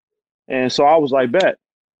 And so I was like, bet,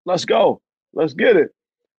 let's go. Let's get it.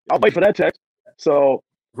 I'll wait for that text. So,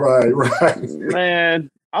 right. man,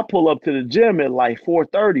 I pull up to the gym at like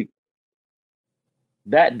 4:30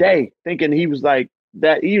 that day, thinking he was like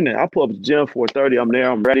that evening. I pull up to the gym 4:30. I'm there.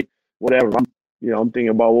 I'm ready. Whatever. I'm thinking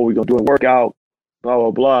about what we're gonna do in workout. Blah blah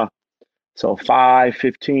blah. So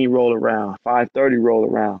 5:15 roll around, 5:30 roll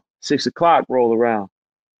around, 6 o'clock roll around.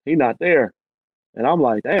 He not there, and I'm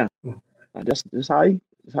like, damn. This how you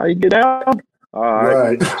get down. All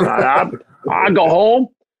right. Right. So I go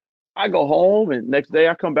home. And next day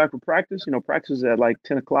I come back for practice. Practice is at like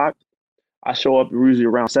 10 o'clock. I show up usually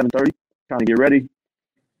around 7:30, trying to get ready.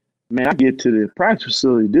 Man, I get to the practice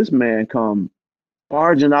facility. This man come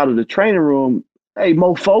barging out of the training room. Hey,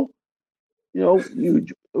 mofo, you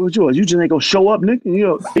what's yours? You just ain't gonna show up, Nick.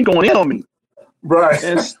 He going in on me. Right.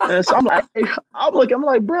 And so I'm like, I'm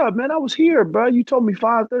like, bro, man, I was here, bro. You told me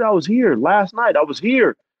 5:30. I was here last night. I was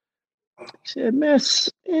here. He said, man,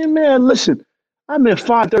 listen, I'm at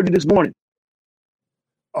 5:30 this morning.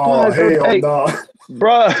 Oh, hell no.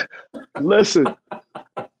 Bruh, listen.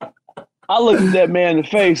 I looked at that man in the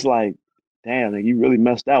face like, damn, you really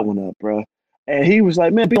messed that one up, bruh. And he was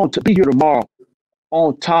like, man, be here tomorrow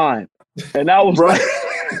on time. And I was right.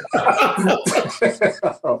 like,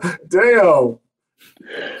 damn.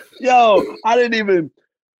 Yo, I didn't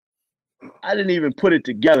even put it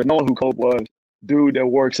together knowing who Cope was. Dude that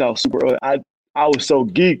works out super early. I was so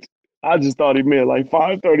geeked. I just thought he meant like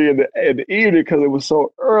 5:30 in the evening because it was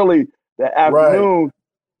so early that afternoon.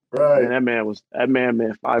 Right. And that man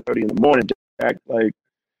meant 5:30 in the morning, Jack. Like,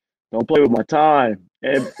 don't play with my time.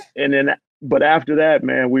 And then, but after that,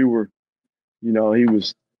 man, we were, he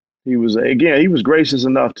was again, he was gracious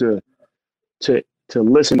enough to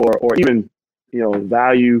listen or even,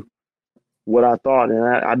 value what I thought. And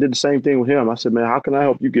I did the same thing with him. I said, man, how can I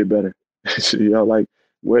help you get better? Like,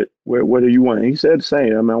 what do you want? And he said the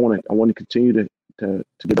same. I mean, I want to continue to get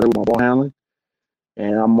better with my ball handling.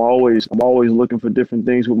 And I'm always looking for different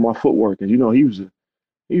things with my footwork. And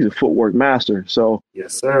he's a footwork master. So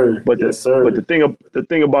yes, sir. But the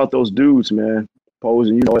thing about those dudes, man, Pose,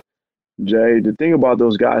 and Jay, the thing about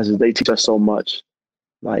those guys is they teach us so much.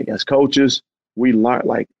 Like, as coaches, we learn.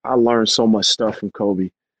 Like, I learned so much stuff from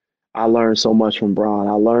Kobe. I learned so much from Bron.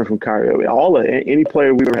 I learned from Kyrie. Any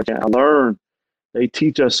player we ever had, I learned. They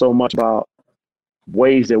teach us so much about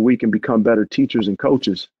ways that we can become better teachers and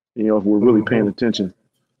coaches, if we're really paying attention.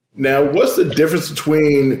 Now, what's the difference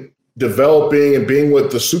between developing and being with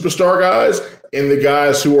the superstar guys and the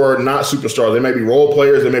guys who are not superstars? They may be role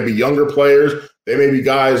players. They may be younger players. They may be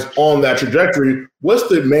guys on that trajectory. What's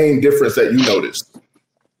the main difference that you noticed?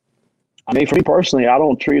 I mean, for me personally, I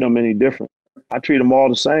don't treat them any different. I treat them all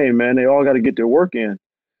the same, man. They all got to get their work in.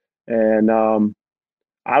 And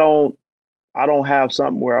I don't have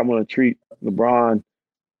something where I'm going to treat LeBron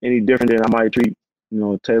any different than I might treat,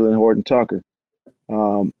 Taylor and Horton Tucker.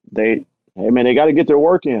 They got to get their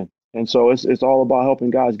work in. And so it's all about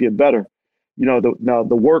helping guys get better. Now the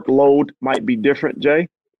workload might be different, Jay,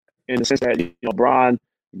 in the sense that, LeBron,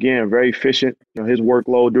 again, very efficient. His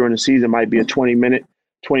workload during the season might be a 20-minute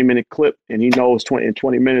clip, and he knows in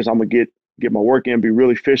 20 minutes I'm going to get my work in, be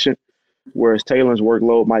really efficient, whereas Taylor's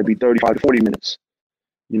workload might be 35 to 40 minutes,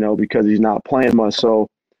 because he's not playing much. So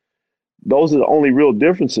those are the only real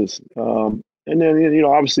differences. And then,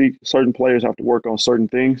 obviously certain players have to work on certain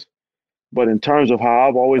things. But in terms of how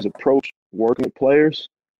I've always approached working with players,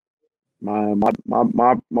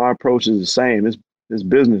 my approach is the same. It's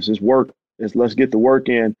business, it's work. Let's get the work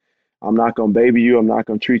in. I'm not going to baby you. I'm not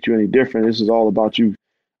going to treat you any different. This is all about you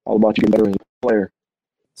getting better as a player.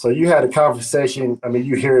 So you had a conversation. I mean,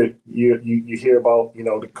 you hear it. You hear about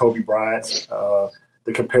the Kobe Bryants,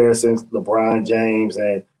 the comparisons, LeBron James,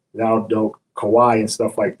 and now Kawhi and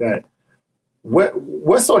stuff like that.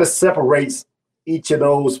 What sort of separates each of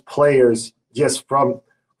those players just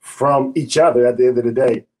from each other at the end of the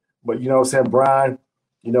day? But Brian,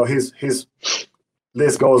 his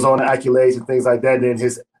list goes on, accolades and things like that, and then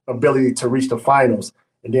his ability to reach the finals.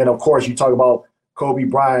 And then, of course, you talk about Kobe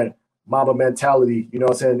Bryant, Mamba mentality,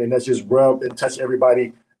 and that's just rub and touch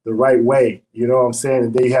everybody the right way,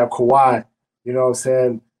 And then you have Kawhi,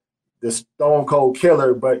 the stone cold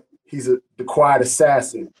killer, but he's the quiet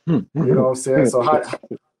assassin, So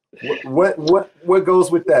what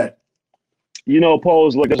goes with that?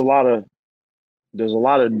 Pose, look, there's a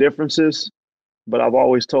lot of differences, but I've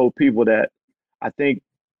always told people that I think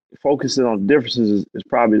focusing on differences is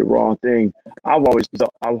probably the wrong thing. I've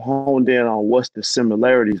honed in on what's the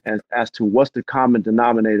similarities as to what's the common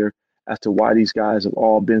denominator as to why these guys have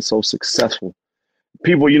all been so successful.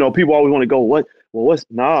 People always want to go,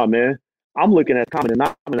 man, I'm looking at the common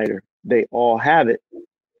denominator. They all have it.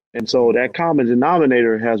 And so that common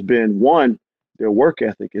denominator has been, one, their work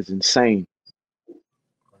ethic is insane.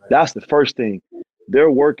 That's the first thing. Their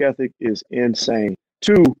work ethic is insane.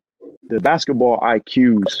 Two, the basketball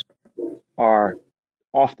IQs are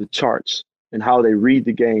off the charts in how they read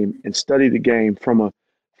the game and study the game from an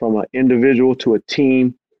individual to a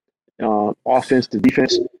team, offense to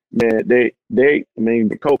defense. Man, the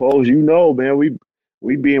Coach, you know, man, we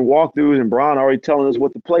be in walkthroughs and Bron already telling us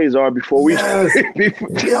what the plays are before we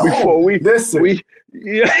before we listen.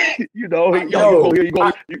 You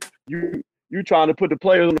trying to put the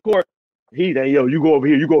players on the court. You go over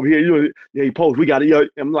here, he post. We got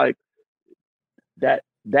it. I'm like, that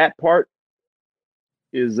part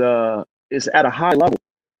is at a high level.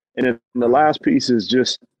 And then the last piece is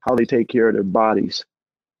just how they take care of their bodies.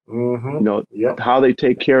 Mm-hmm. How they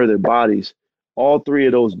take care of their bodies. All three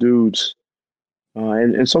of those dudes,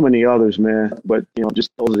 and so many others, man. But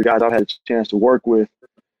just those are the guys I've had a chance to work with.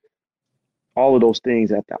 All of those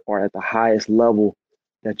things are at the highest level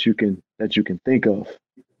that you can think of.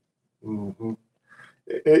 Mm-hmm.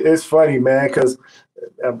 It's funny, man, because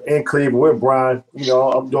I'm in Cleveland with Brian.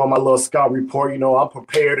 I'm doing my little scout report. I'm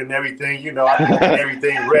prepared and everything. I got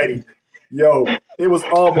everything ready. It was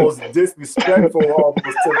almost disrespectful,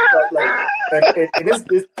 almost to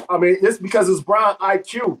it's because it's Brian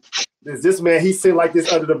IQ. There's this man, he's sitting like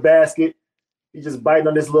this under the basket. He's just biting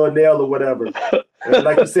on this little nail or whatever. And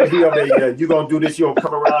like you said, you're gonna do this. You're gonna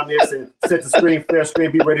come around this and set the screen, fair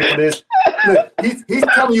screen, be ready for this. Look, he's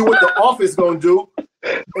telling you what the offense gonna do,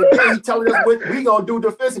 and then he's telling us what we gonna do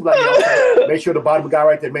defensively. Like, make sure the bottom guy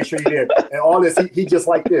right there, make sure you're there, and all this. He just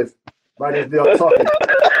like this, right there talking.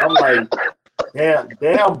 I'm like, damn,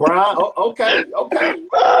 Brian. Okay.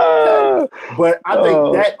 But I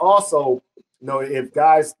think that also, if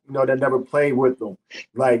guys, that never played with them,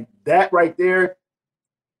 like that right there,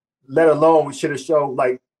 let alone we should have showed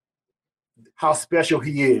like how special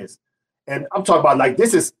he is. And I'm talking about like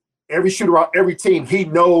this is every shooter on every team. He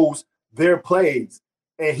knows their plays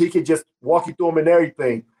and he can just walk you through them and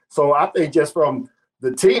everything. So I think just from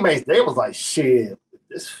the teammates, they was like, shit,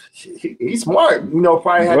 he's smart. They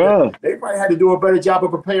probably had to do a better job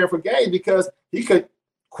of preparing for games because he could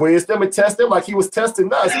quiz them and test them like he was testing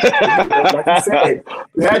us. Like you said,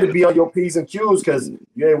 you had to be on your P's and Q's because you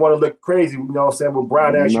didn't want to look crazy, with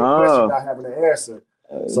Brown asked you a question not having an answer.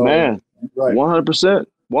 So, man, right. 100%.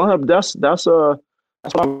 That's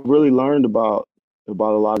what I really learned about a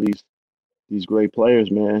lot of these great players,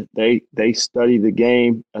 man. They study the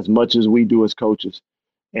game as much as we do as coaches.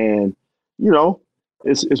 And,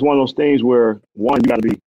 it's one of those things where, one, you got to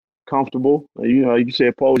be comfortable. You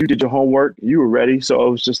said, Paul, you did your homework, you were ready. So it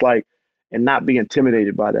was just like, and not be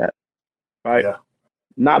intimidated by that, right? Yeah.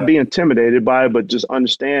 Not be intimidated by it, but just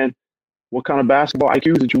understand what kind of basketball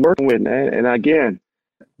IQs that you're working with, man. And again,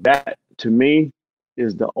 that to me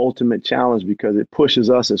is the ultimate challenge because it pushes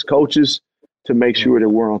us as coaches to make sure that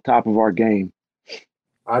we're on top of our game.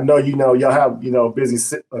 I know, y'all have,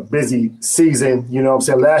 a busy season. What I'm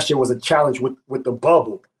saying? Last year was a challenge with the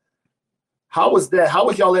bubble. How was that? How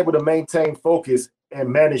was y'all able to maintain focus and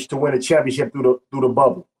manage to win a championship through the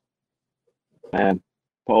bubble? Man,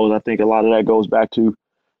 Pose, I think a lot of that goes back to,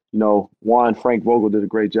 one, Frank Vogel did a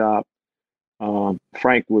great job.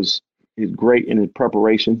 Frank he's great in his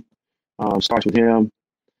preparation. Starts with him.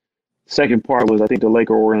 Second part was I think the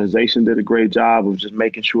Laker organization did a great job of just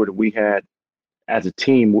making sure that we had, as a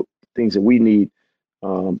team, things that we need,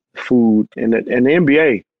 food, and the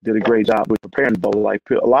NBA did a great job with preparing the bubble. Like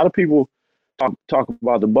a lot of people talk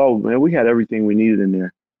about the bubble, man. We had everything we needed in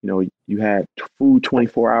there. You had food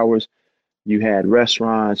 24 hours. You had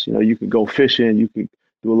restaurants. You could go fishing. You could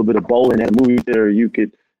do a little bit of bowling at a movie theater. You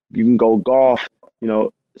can go golf.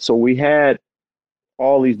 So we had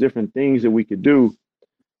all these different things that we could do.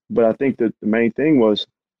 But I think that the main thing was,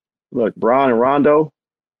 look, Bron and Rondo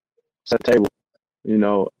set the table,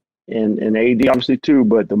 and AD obviously too.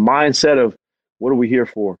 But the mindset of what are we here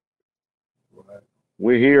for?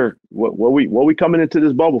 We're here. What we coming into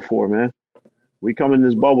this bubble for, man? We come in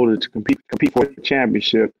this bubble to compete for the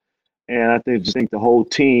championship, and I think the whole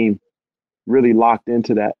team really locked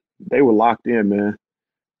into that. They were locked in, man.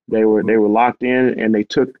 They were locked in, and they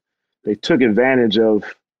took advantage of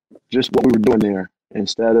just what we were doing there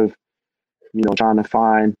instead of trying to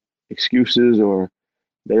find excuses, or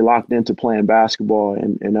they locked into playing basketball,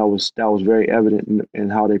 and that was very evident in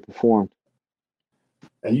how they performed.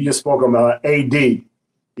 And you just spoke about AD.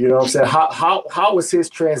 What I'm saying? How was his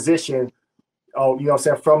transition?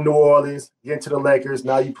 From New Orleans, getting to the Lakers.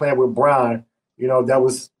 Now you playing with Bron. That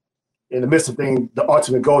was in the midst of things, the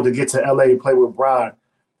ultimate goal to get to LA and play with Bron.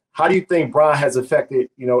 How do you think Bron has affected,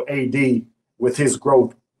 AD with his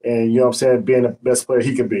growth and, being the best player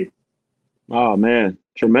he can be? Oh man,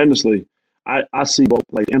 tremendously. I see both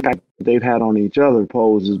like the impact they've had on each other.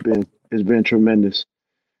 Pose has been tremendous.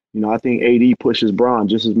 I think AD pushes Bron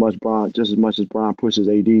just as much as Bron pushes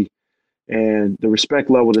AD, and the respect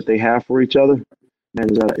level that they have for each other,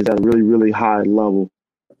 man, is at a really really high level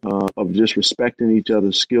of just respecting each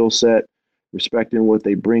other's skill set, respecting what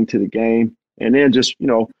they bring to the game, and then just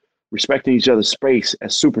respecting each other's space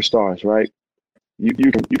as superstars, right?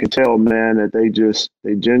 You can tell, man, that they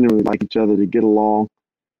genuinely like each other to get along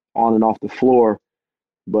on and off the floor,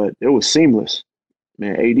 but it was seamless.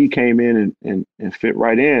 Man, AD came in and fit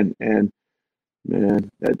right in, and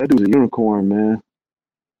man, that dude's a unicorn, man.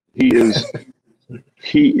 He is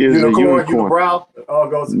he is a Unicorn, unicorn, unibrow, all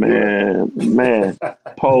goes together. man.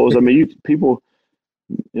 Pose. I mean, people,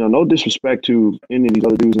 no disrespect to any of these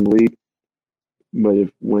other dudes in the league, but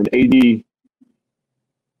when AD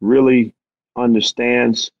really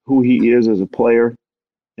understands who he is as a player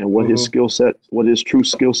and what his skill set, what his true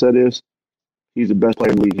skill set is, he's the best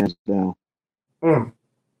player in the league, hands down. Mm.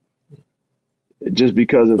 Just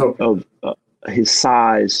because of his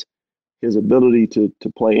size, his ability to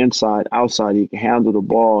play inside, outside, he can handle the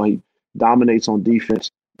ball, he dominates on defense.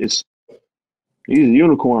 He's a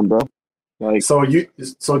unicorn, bro. Like, so do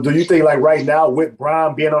you think, like, right now with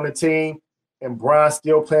Bron being on the team and Bron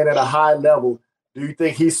still playing at a high level, do you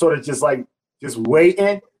think he's sort of just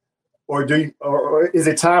waiting, or or is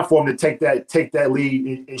it time for him to take that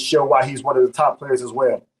lead and show why he's one of the top players as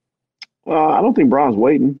well? I don't think Bron's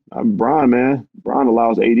waiting. Bron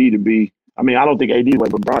allows AD to be. I mean, I don't think AD is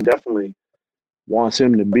waiting, but Bron definitely wants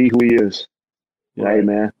him to be who he is. Right. Hey,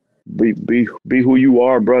 man, be who you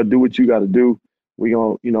are, bro. Do what you got to do. We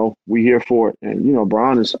we here for it. And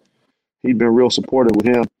Bron he's been real supportive with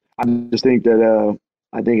him. I just think that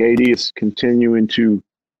I think AD is continuing to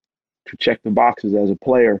check the boxes as a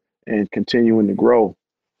player and continuing to grow.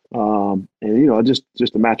 And just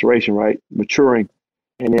the maturation, right? Maturing.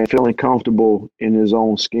 And then feeling comfortable in his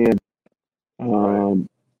own skin, and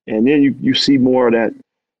then you see more of that.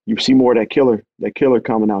 You see more of that killer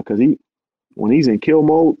coming out, because when he's in kill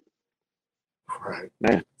mode, right,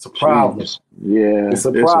 man, it's a problem. Jesus. Yeah, it's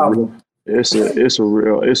a problem. It's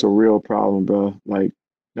a real problem, bro. Like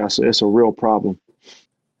it's a real problem.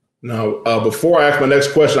 Now, before I ask my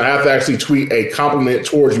next question, I have to actually tweet a compliment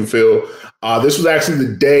towards you, Phil. This was actually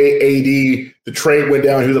the day the trade went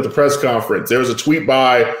down. He was at the press conference. There was a tweet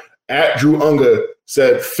by @DrewUnga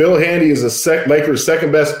said, Phil Handy is the Lakers'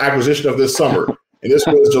 second best acquisition of this summer. And this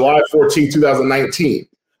was July 14, 2019.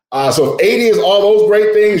 So if AD is all those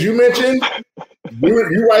great things you mentioned,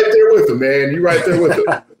 you right there with him, man. You right there with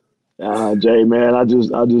him. Jay, man, I just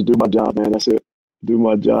do my job, man. That's it. Do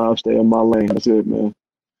my job, stay in my lane. That's it, man.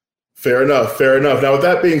 Fair enough. Now, with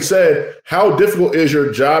that being said, how difficult is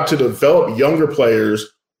your job to develop younger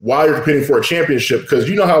players while you're competing for a championship? Because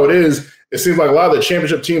you know how it is. It seems like a lot of the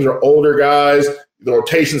championship teams are older guys, the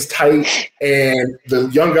rotation's tight, and the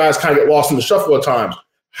young guys kind of get lost in the shuffle at times.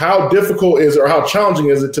 How difficult is it, or how challenging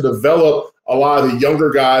is it to develop a lot of the younger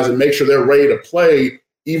guys and make sure they're ready to play,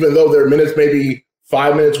 even though their minutes may be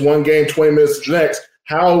 5 minutes one game, 20 minutes the next?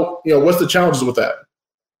 What's the challenges with that?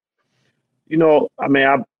 I mean,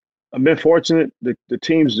 I've been fortunate. The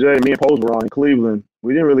teams that me and Pose were on in Cleveland,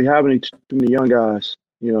 we didn't really have too many young guys.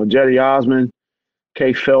 Jetty Osman,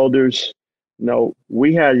 Kay Felders.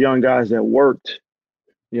 We had young guys that worked.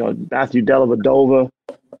 Matthew Dellavedova.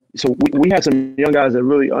 So we had some young guys that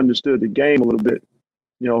really understood the game a little bit.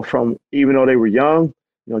 From even though they were young,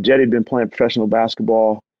 Jetty had been playing professional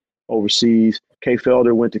basketball overseas. Kay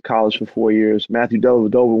Felder went to college for 4 years. Matthew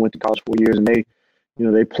Dellavedova went to college for 4 years, and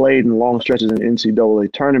they played in long stretches in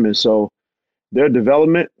NCAA tournaments. So their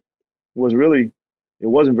development it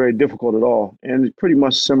wasn't very difficult at all. And it's pretty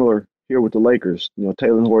much similar here with the Lakers.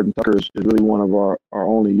 Taylor Horton Tucker is really one of our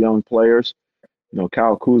only young players.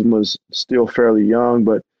 Kyle Kuzma's still fairly young,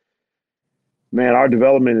 but man, our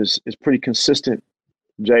development is pretty consistent,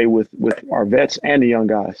 Jay, with our vets and the young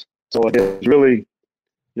guys. So it's really,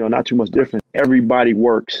 not too much different. Everybody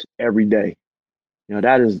works every day.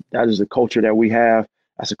 That is the culture that we have.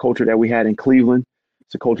 That's a culture that we had in Cleveland.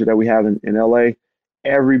 It's a culture that we have in LA.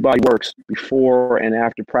 Everybody works before and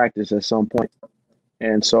after practice at some point.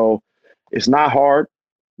 And so it's not hard.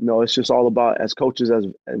 It's just all about, as coaches, as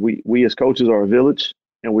we as coaches are a village,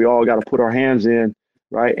 and we all got to put our hands in,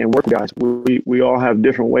 right, and work with guys. We all have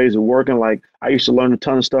different ways of working. Like, I used to learn a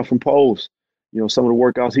ton of stuff from Pose, some of the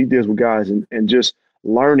workouts he did with guys, and just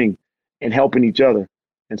learning and helping each other.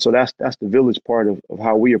 And so that's the village part of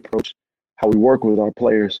how we approach, how we work with our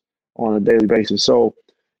players on a daily basis. So,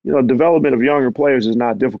 development of younger players is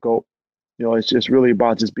not difficult. It's just really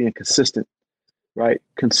about just being consistent right?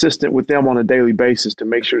 Consistent with them on a daily basis to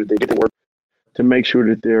make sure that they get to work, to make sure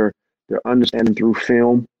that they're understanding through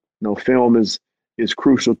film. Film is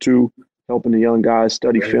crucial too, helping the young guys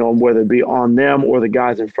study film, whether it be on them or the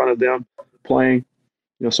guys in front of them playing.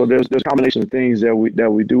 So there's a combination of things that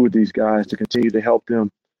we do with these guys to continue to help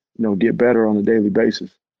them, get better on a daily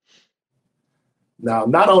basis. Now,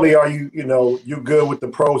 not only are you good with the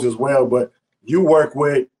pros as well, but you work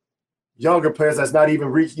with younger players that's not even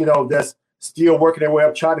reached, that's still working their way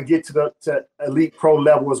up, trying to get to elite pro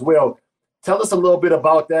level as well. Tell us a little bit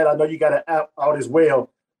about that. I know you got an app out as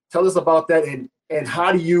well. Tell us about that, and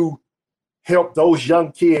how do you help those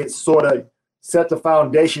young kids sort of set the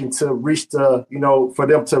foundation to reach for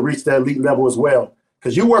them to reach the elite level as well?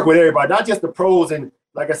 Because you work with everybody, not just the pros, and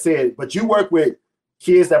like I said, but you work with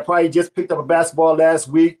kids that probably just picked up a basketball last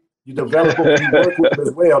week. You develop them, you work with them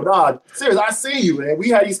as well. Nah, seriously, I see you, man. We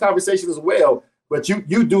had these conversations as well, but you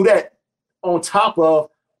do that on top of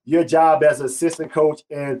your job as assistant coach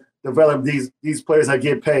and develop these players that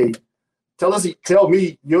get paid. Tell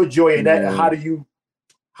me your joy in that, and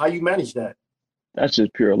how you manage that. That's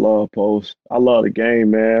just pure love, Post. I love the game,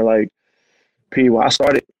 man. Like, P, when I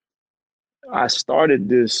started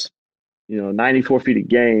this, 94 Feet a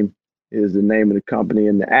Game is the name of the company,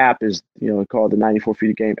 and the app is, called the 94 Feet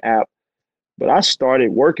a Game app. But I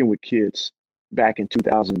started working with kids back in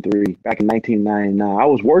 2003, back in 1999. I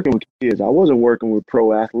was working with kids. I wasn't working with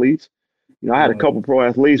pro athletes. I had a couple pro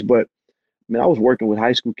athletes, but I was working with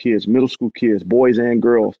high school kids, middle school kids, boys and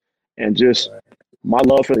girls. And just my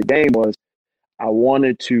love for the game was I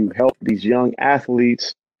wanted to help these young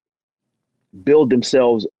athletes build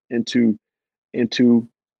themselves into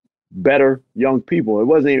better young people. It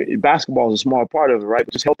wasn't even, basketball is a small part of it, right?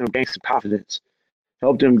 But just help them gain some confidence,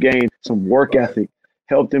 help them gain some work ethic,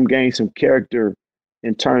 help them gain some character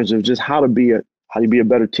in terms of just how to be a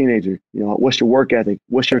better teenager. What's your work ethic?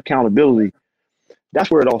 What's your accountability?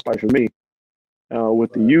 That's where it all started for me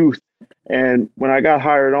with the youth. And when I got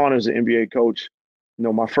hired on as an NBA coach,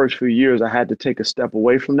 my first few years, I had to take a step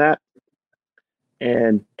away from that.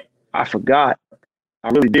 And I forgot. I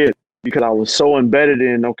really did, because I was so embedded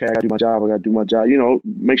in, okay, I got to do my job.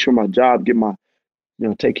 Make sure my job,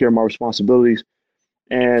 take care of my responsibilities.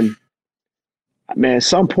 And man, at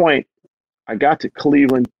some point, I got to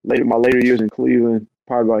Cleveland, my later years in Cleveland,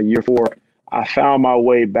 probably about year 4. I found my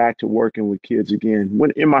way back to working with kids again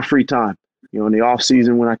in my free time, in the off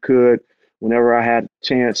season when I could, whenever I had a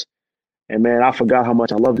chance. And man, I forgot how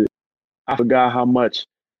much I loved it. I forgot how much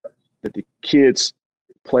that the kids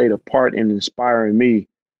played a part in inspiring me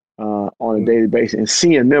on a daily basis, and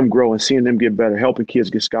seeing them grow and seeing them get better, helping kids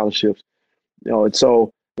get scholarships. And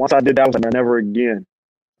so once I did that, I was like, I'm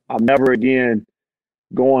never again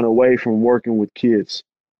going away from working with kids.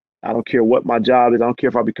 I don't care what my job is. I don't care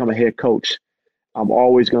if I become a head coach. I'm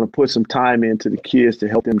always going to put some time into the kids to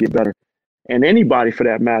help them get better. And anybody for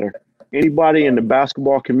that matter, anybody in the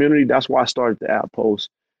basketball community, that's why I started the app, Post,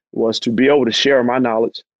 was to be able to share my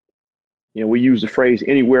knowledge. We use the phrase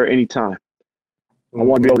anywhere, anytime. I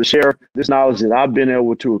want to be able to share this knowledge that I've been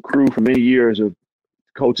able to accrue for many years of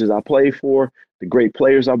coaches I played for, the great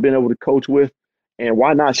players I've been able to coach with. And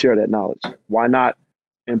why not share that knowledge? Why not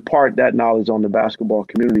impart that knowledge on the basketball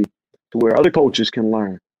community to where other coaches can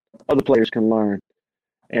learn, other players can learn,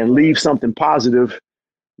 and leave something positive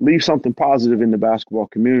in the basketball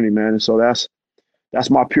community, man. And so that's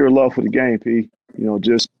my pure love for the game, P.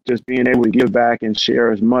 Just being able to give back and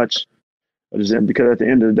share as much as them, because at the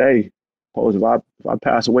end of the day, suppose if I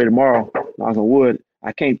pass away tomorrow, knock on wood,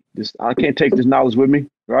 I can't take this knowledge with me,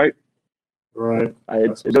 right? Right.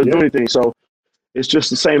 It doesn't do anything. So it's just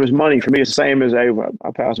the same as money. For me, it's the same as I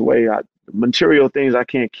pass away. Material things I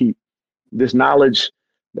can't keep. This knowledge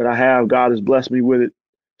that I have, God has blessed me with it.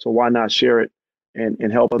 So why not share it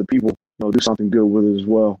and help other people do something good with it as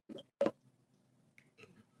well?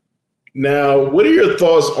 Now, what are your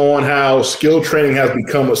thoughts on how skill training has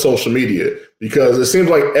become with social media? Because it seems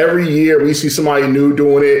like every year we see somebody new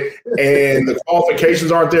doing it, and the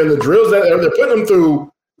qualifications aren't there, and the drills that they're putting them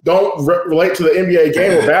through don't relate to the NBA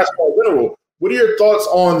game or basketball in general. What are your thoughts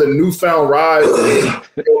on the newfound rise of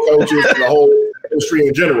coaches and the whole industry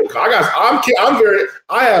in general?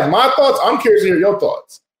 I have my thoughts. I'm curious to hear your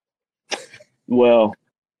thoughts. Well,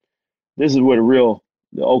 this is where the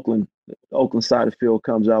Oakland side of the field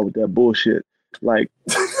comes out with that bullshit. Like,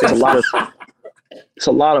 it's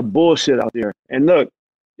a lot of bullshit out there. And look,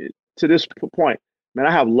 to this point, man,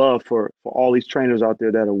 I have love for all these trainers out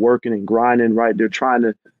there that are working and grinding, right? They're trying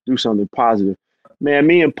to do something positive. Man,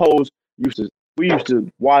 me and Pose we used to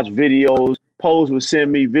watch videos. Pose would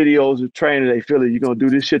send me videos of trainers. They feel like, you're going to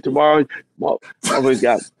do this shit tomorrow. Well, always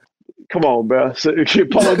got Come on, bro. So,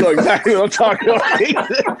 Polo know exactly what I'm talking about.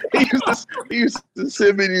 He used to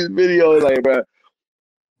send me these videos like, bro,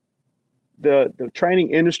 the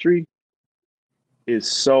training industry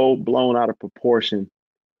is so blown out of proportion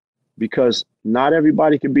because not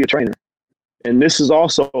everybody can be a trainer. And this is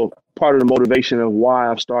also part of the motivation of why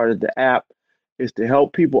I've started the app is to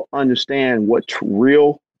help people understand what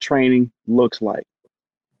real training looks like.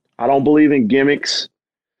 I don't believe in gimmicks.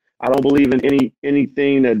 I don't believe in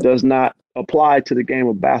anything that does not apply to the game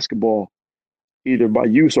of basketball, either by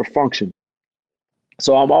use or function.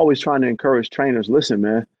 So I'm always trying to encourage trainers, listen,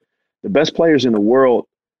 man, the best players in the world,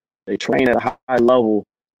 they train at a high level,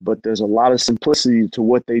 but there's a lot of simplicity to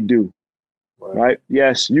what they do, right?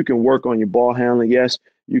 Yes, you can work on your ball handling. Yes,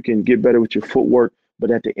 you can get better with your footwork.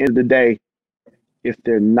 But at the end of the day, if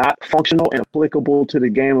they're not functional and applicable to the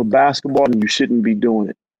game of basketball, then you shouldn't be doing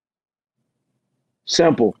it.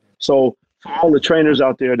 Simple. So for all the trainers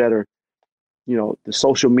out there that are, the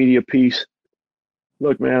social media piece,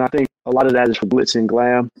 look, man, I think a lot of that is for glitz and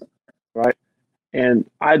glam, right? And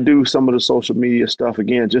I do some of the social media stuff,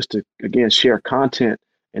 again, just to, share content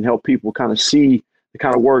and help people kind of see the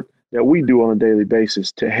kind of work that we do on a daily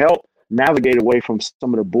basis to help navigate away from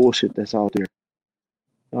some of the bullshit that's out there.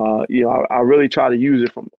 I really try to use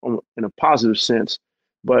it in a positive sense.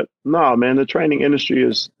 But no, man, the training industry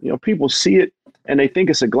is, people see it and they think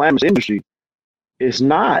it's a glamorous industry. It's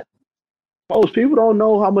not. Most people don't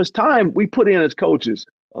know how much time we put in as coaches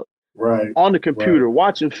on the computer,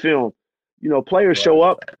 watching film. Players show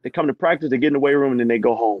up, they come to practice, they get in the weight room, and then they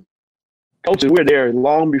go home. Coaches, we're there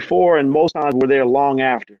long before, and most times we're there long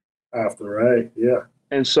after. Yeah.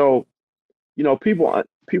 And so,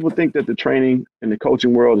 people think that the training and the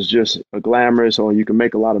coaching world is just a glamorous or you can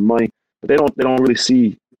make a lot of money, but they don't really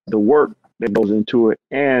see the work that goes into it.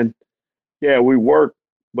 And yeah, we work,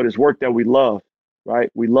 but it's work that we love, right?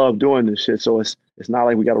 We love doing this shit. So it's not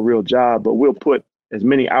like we got a real job, but we'll put as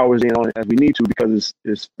many hours in on it as we need to because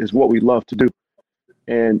it's what we love to do.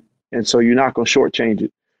 And so you're not going to shortchange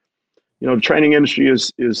it. The training industry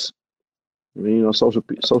is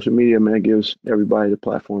social media, man, gives everybody the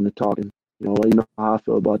platform to talk. And, you know how I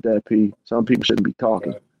feel about that, P. Some people shouldn't be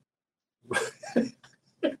talking.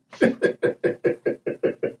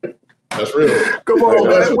 That's real. Come on,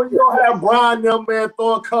 man. When you don't have Brian, them, man,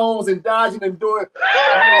 throwing cones and dodging and doing,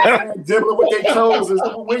 dribbling with their toes,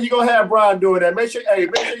 when you gonna have Brian doing that? Make sure you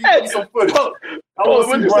give me some footage. I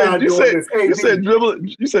want to see Brian doing this. Hey, you said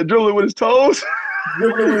dribbling with his toes?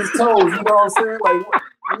 Dribbling with his toes, you know what I'm saying?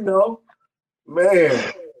 Like,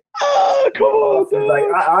 man. Oh, come on, like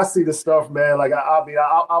I see the stuff, man. Like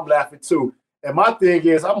I'm laughing too. And my thing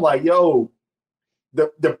is, I'm like, yo,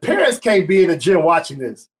 the parents can't be in the gym watching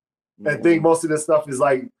this and think most of this stuff is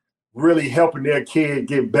like really helping their kid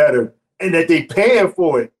get better, and that they paying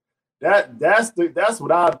for it. That's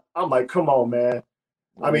what I'm like. Come on, man.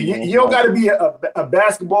 I mean, you don't got to be a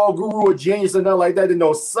basketball guru or genius or nothing like that to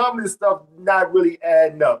know some of this stuff not really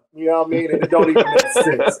adding up. You know what I mean? And it don't even make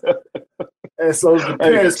sense. And so the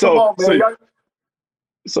parents, come on, man.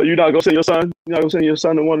 So you're not gonna send your son? You're not gonna send your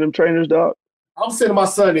son to one of them trainers, dog? I'm sending my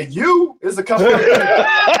son to you. It's a couple of people.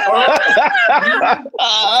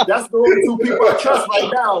 That's the only two people I trust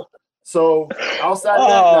right now. So outside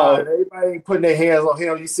of that, everybody ain't putting their hands on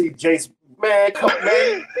him. You see Jace, man, come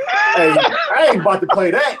man. Hey, I ain't about to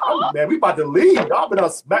play that. Man, we about to leave. I'm gonna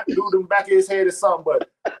smack the dude in the back of his head or something. But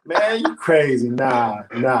man, you crazy. Nah.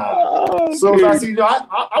 So as I see,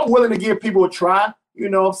 I'm willing to give people a try. You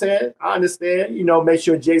know what I'm saying? I understand. Make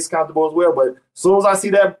sure Jake's comfortable as well. But as soon as I see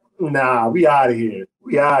that, nah, we out of here.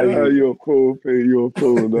 You're a fool, P. You're a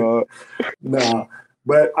fool, dog. Nah.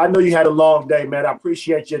 But I know you had a long day, man. I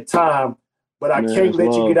appreciate your time. But I can't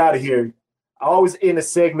let you get out of here. I always end a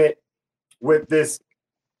segment with this,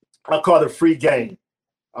 I call it free game.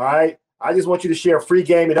 All right? I just want you to share a free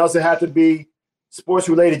game. It doesn't have to be sports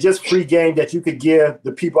related, just free game that you could give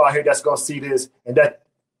the people out here that's going to see this and that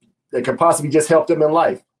could possibly just help them in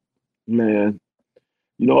life. Man,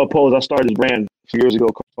 Pose, I started this brand a few years ago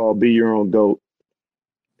called Be Your Own GOAT.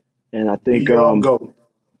 And I think Be Your Own GOAT.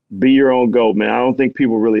 Be your own GOAT, man. I don't think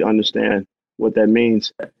people really understand what that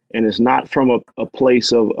means. And it's not from a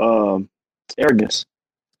place of arrogance.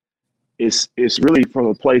 It's really from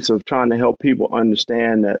a place of trying to help people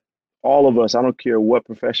understand that all of us, I don't care what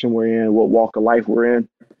profession we're in, what walk of life we're in,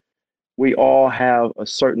 we all have a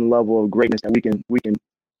certain level of greatness that we can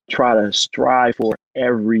try to strive for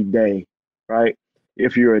every day, right?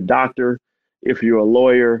 If you're a doctor, if you're a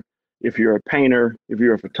lawyer, if you're a painter, if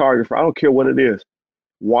you're a photographer, I don't care what it is.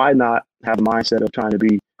 Why not have a mindset of trying to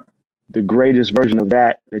be the greatest version of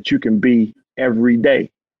that you can be every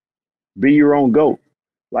day? Be your own GOAT.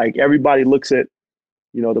 Like everybody looks at,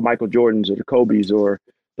 the Michael Jordans or the Kobes or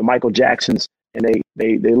the Michael Jacksons, and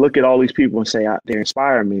they look at all these people and say, they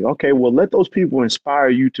inspire me. Okay, well, let those people inspire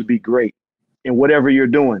you to be great in whatever you're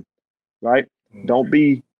doing, right? Don't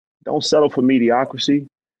settle for mediocrity.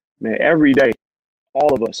 Man, every day,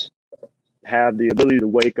 all of us have the ability to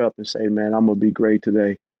wake up and say, man, I'm going to be great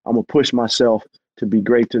today. I'm going to push myself to be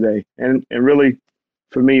great today. And really,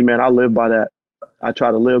 for me, man, I live by that. I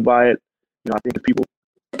try to live by it. I think if people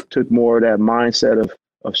took more of that mindset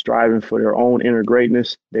of striving for their own inner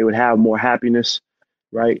greatness, they would have more happiness,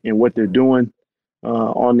 right, in what they're doing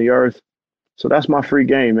on the earth. So that's my free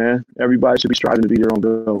game, man. Everybody should be striving to be their own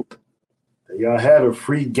GOAT. Y'all had a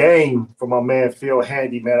free game from my man Phil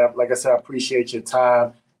Handy, man. Like I said, I appreciate your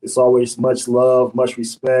time. It's always much love, much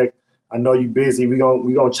respect. I know you're busy. We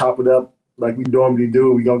gonna chop it up like we normally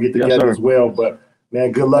do. We gonna get together as well. But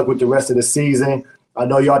man, good luck with the rest of the season. I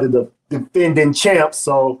know y'all the defending champs,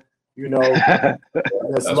 so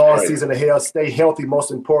this long season ahead. Stay healthy,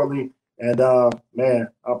 most importantly. And man,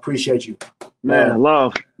 I appreciate you. Man,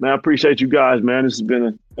 love. Man, I appreciate you guys, man. This has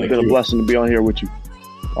been a blessing to be on here with you.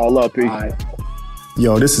 All love, Pete. All right.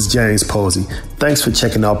 Yo, this is James Posey. Thanks for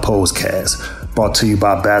checking out Posecast, brought to you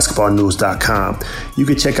by basketballnews.com. You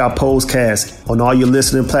can check out Posecast on all your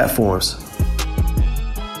listening platforms.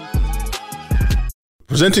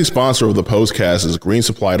 Presenting sponsor of the Posecast is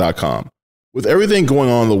greensupply.com. With everything going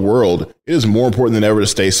on in the world, it is more important than ever to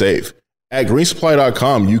stay safe. At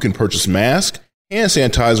greensupply.com, you can purchase masks, hand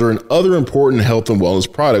sanitizer, and other important health and wellness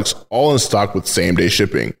products, all in stock with same-day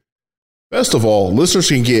shipping. Best of all, listeners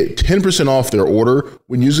can get 10% off their order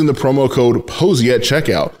when using the promo code POSEY at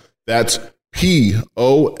checkout. That's POSEY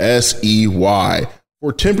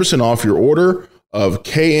for 10% off your order of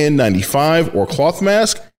KN95 or cloth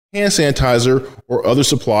mask, hand sanitizer, or other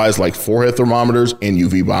supplies like forehead thermometers and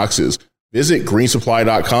UV boxes. Visit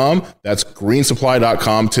greensupply.com. That's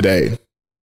greensupply.com today.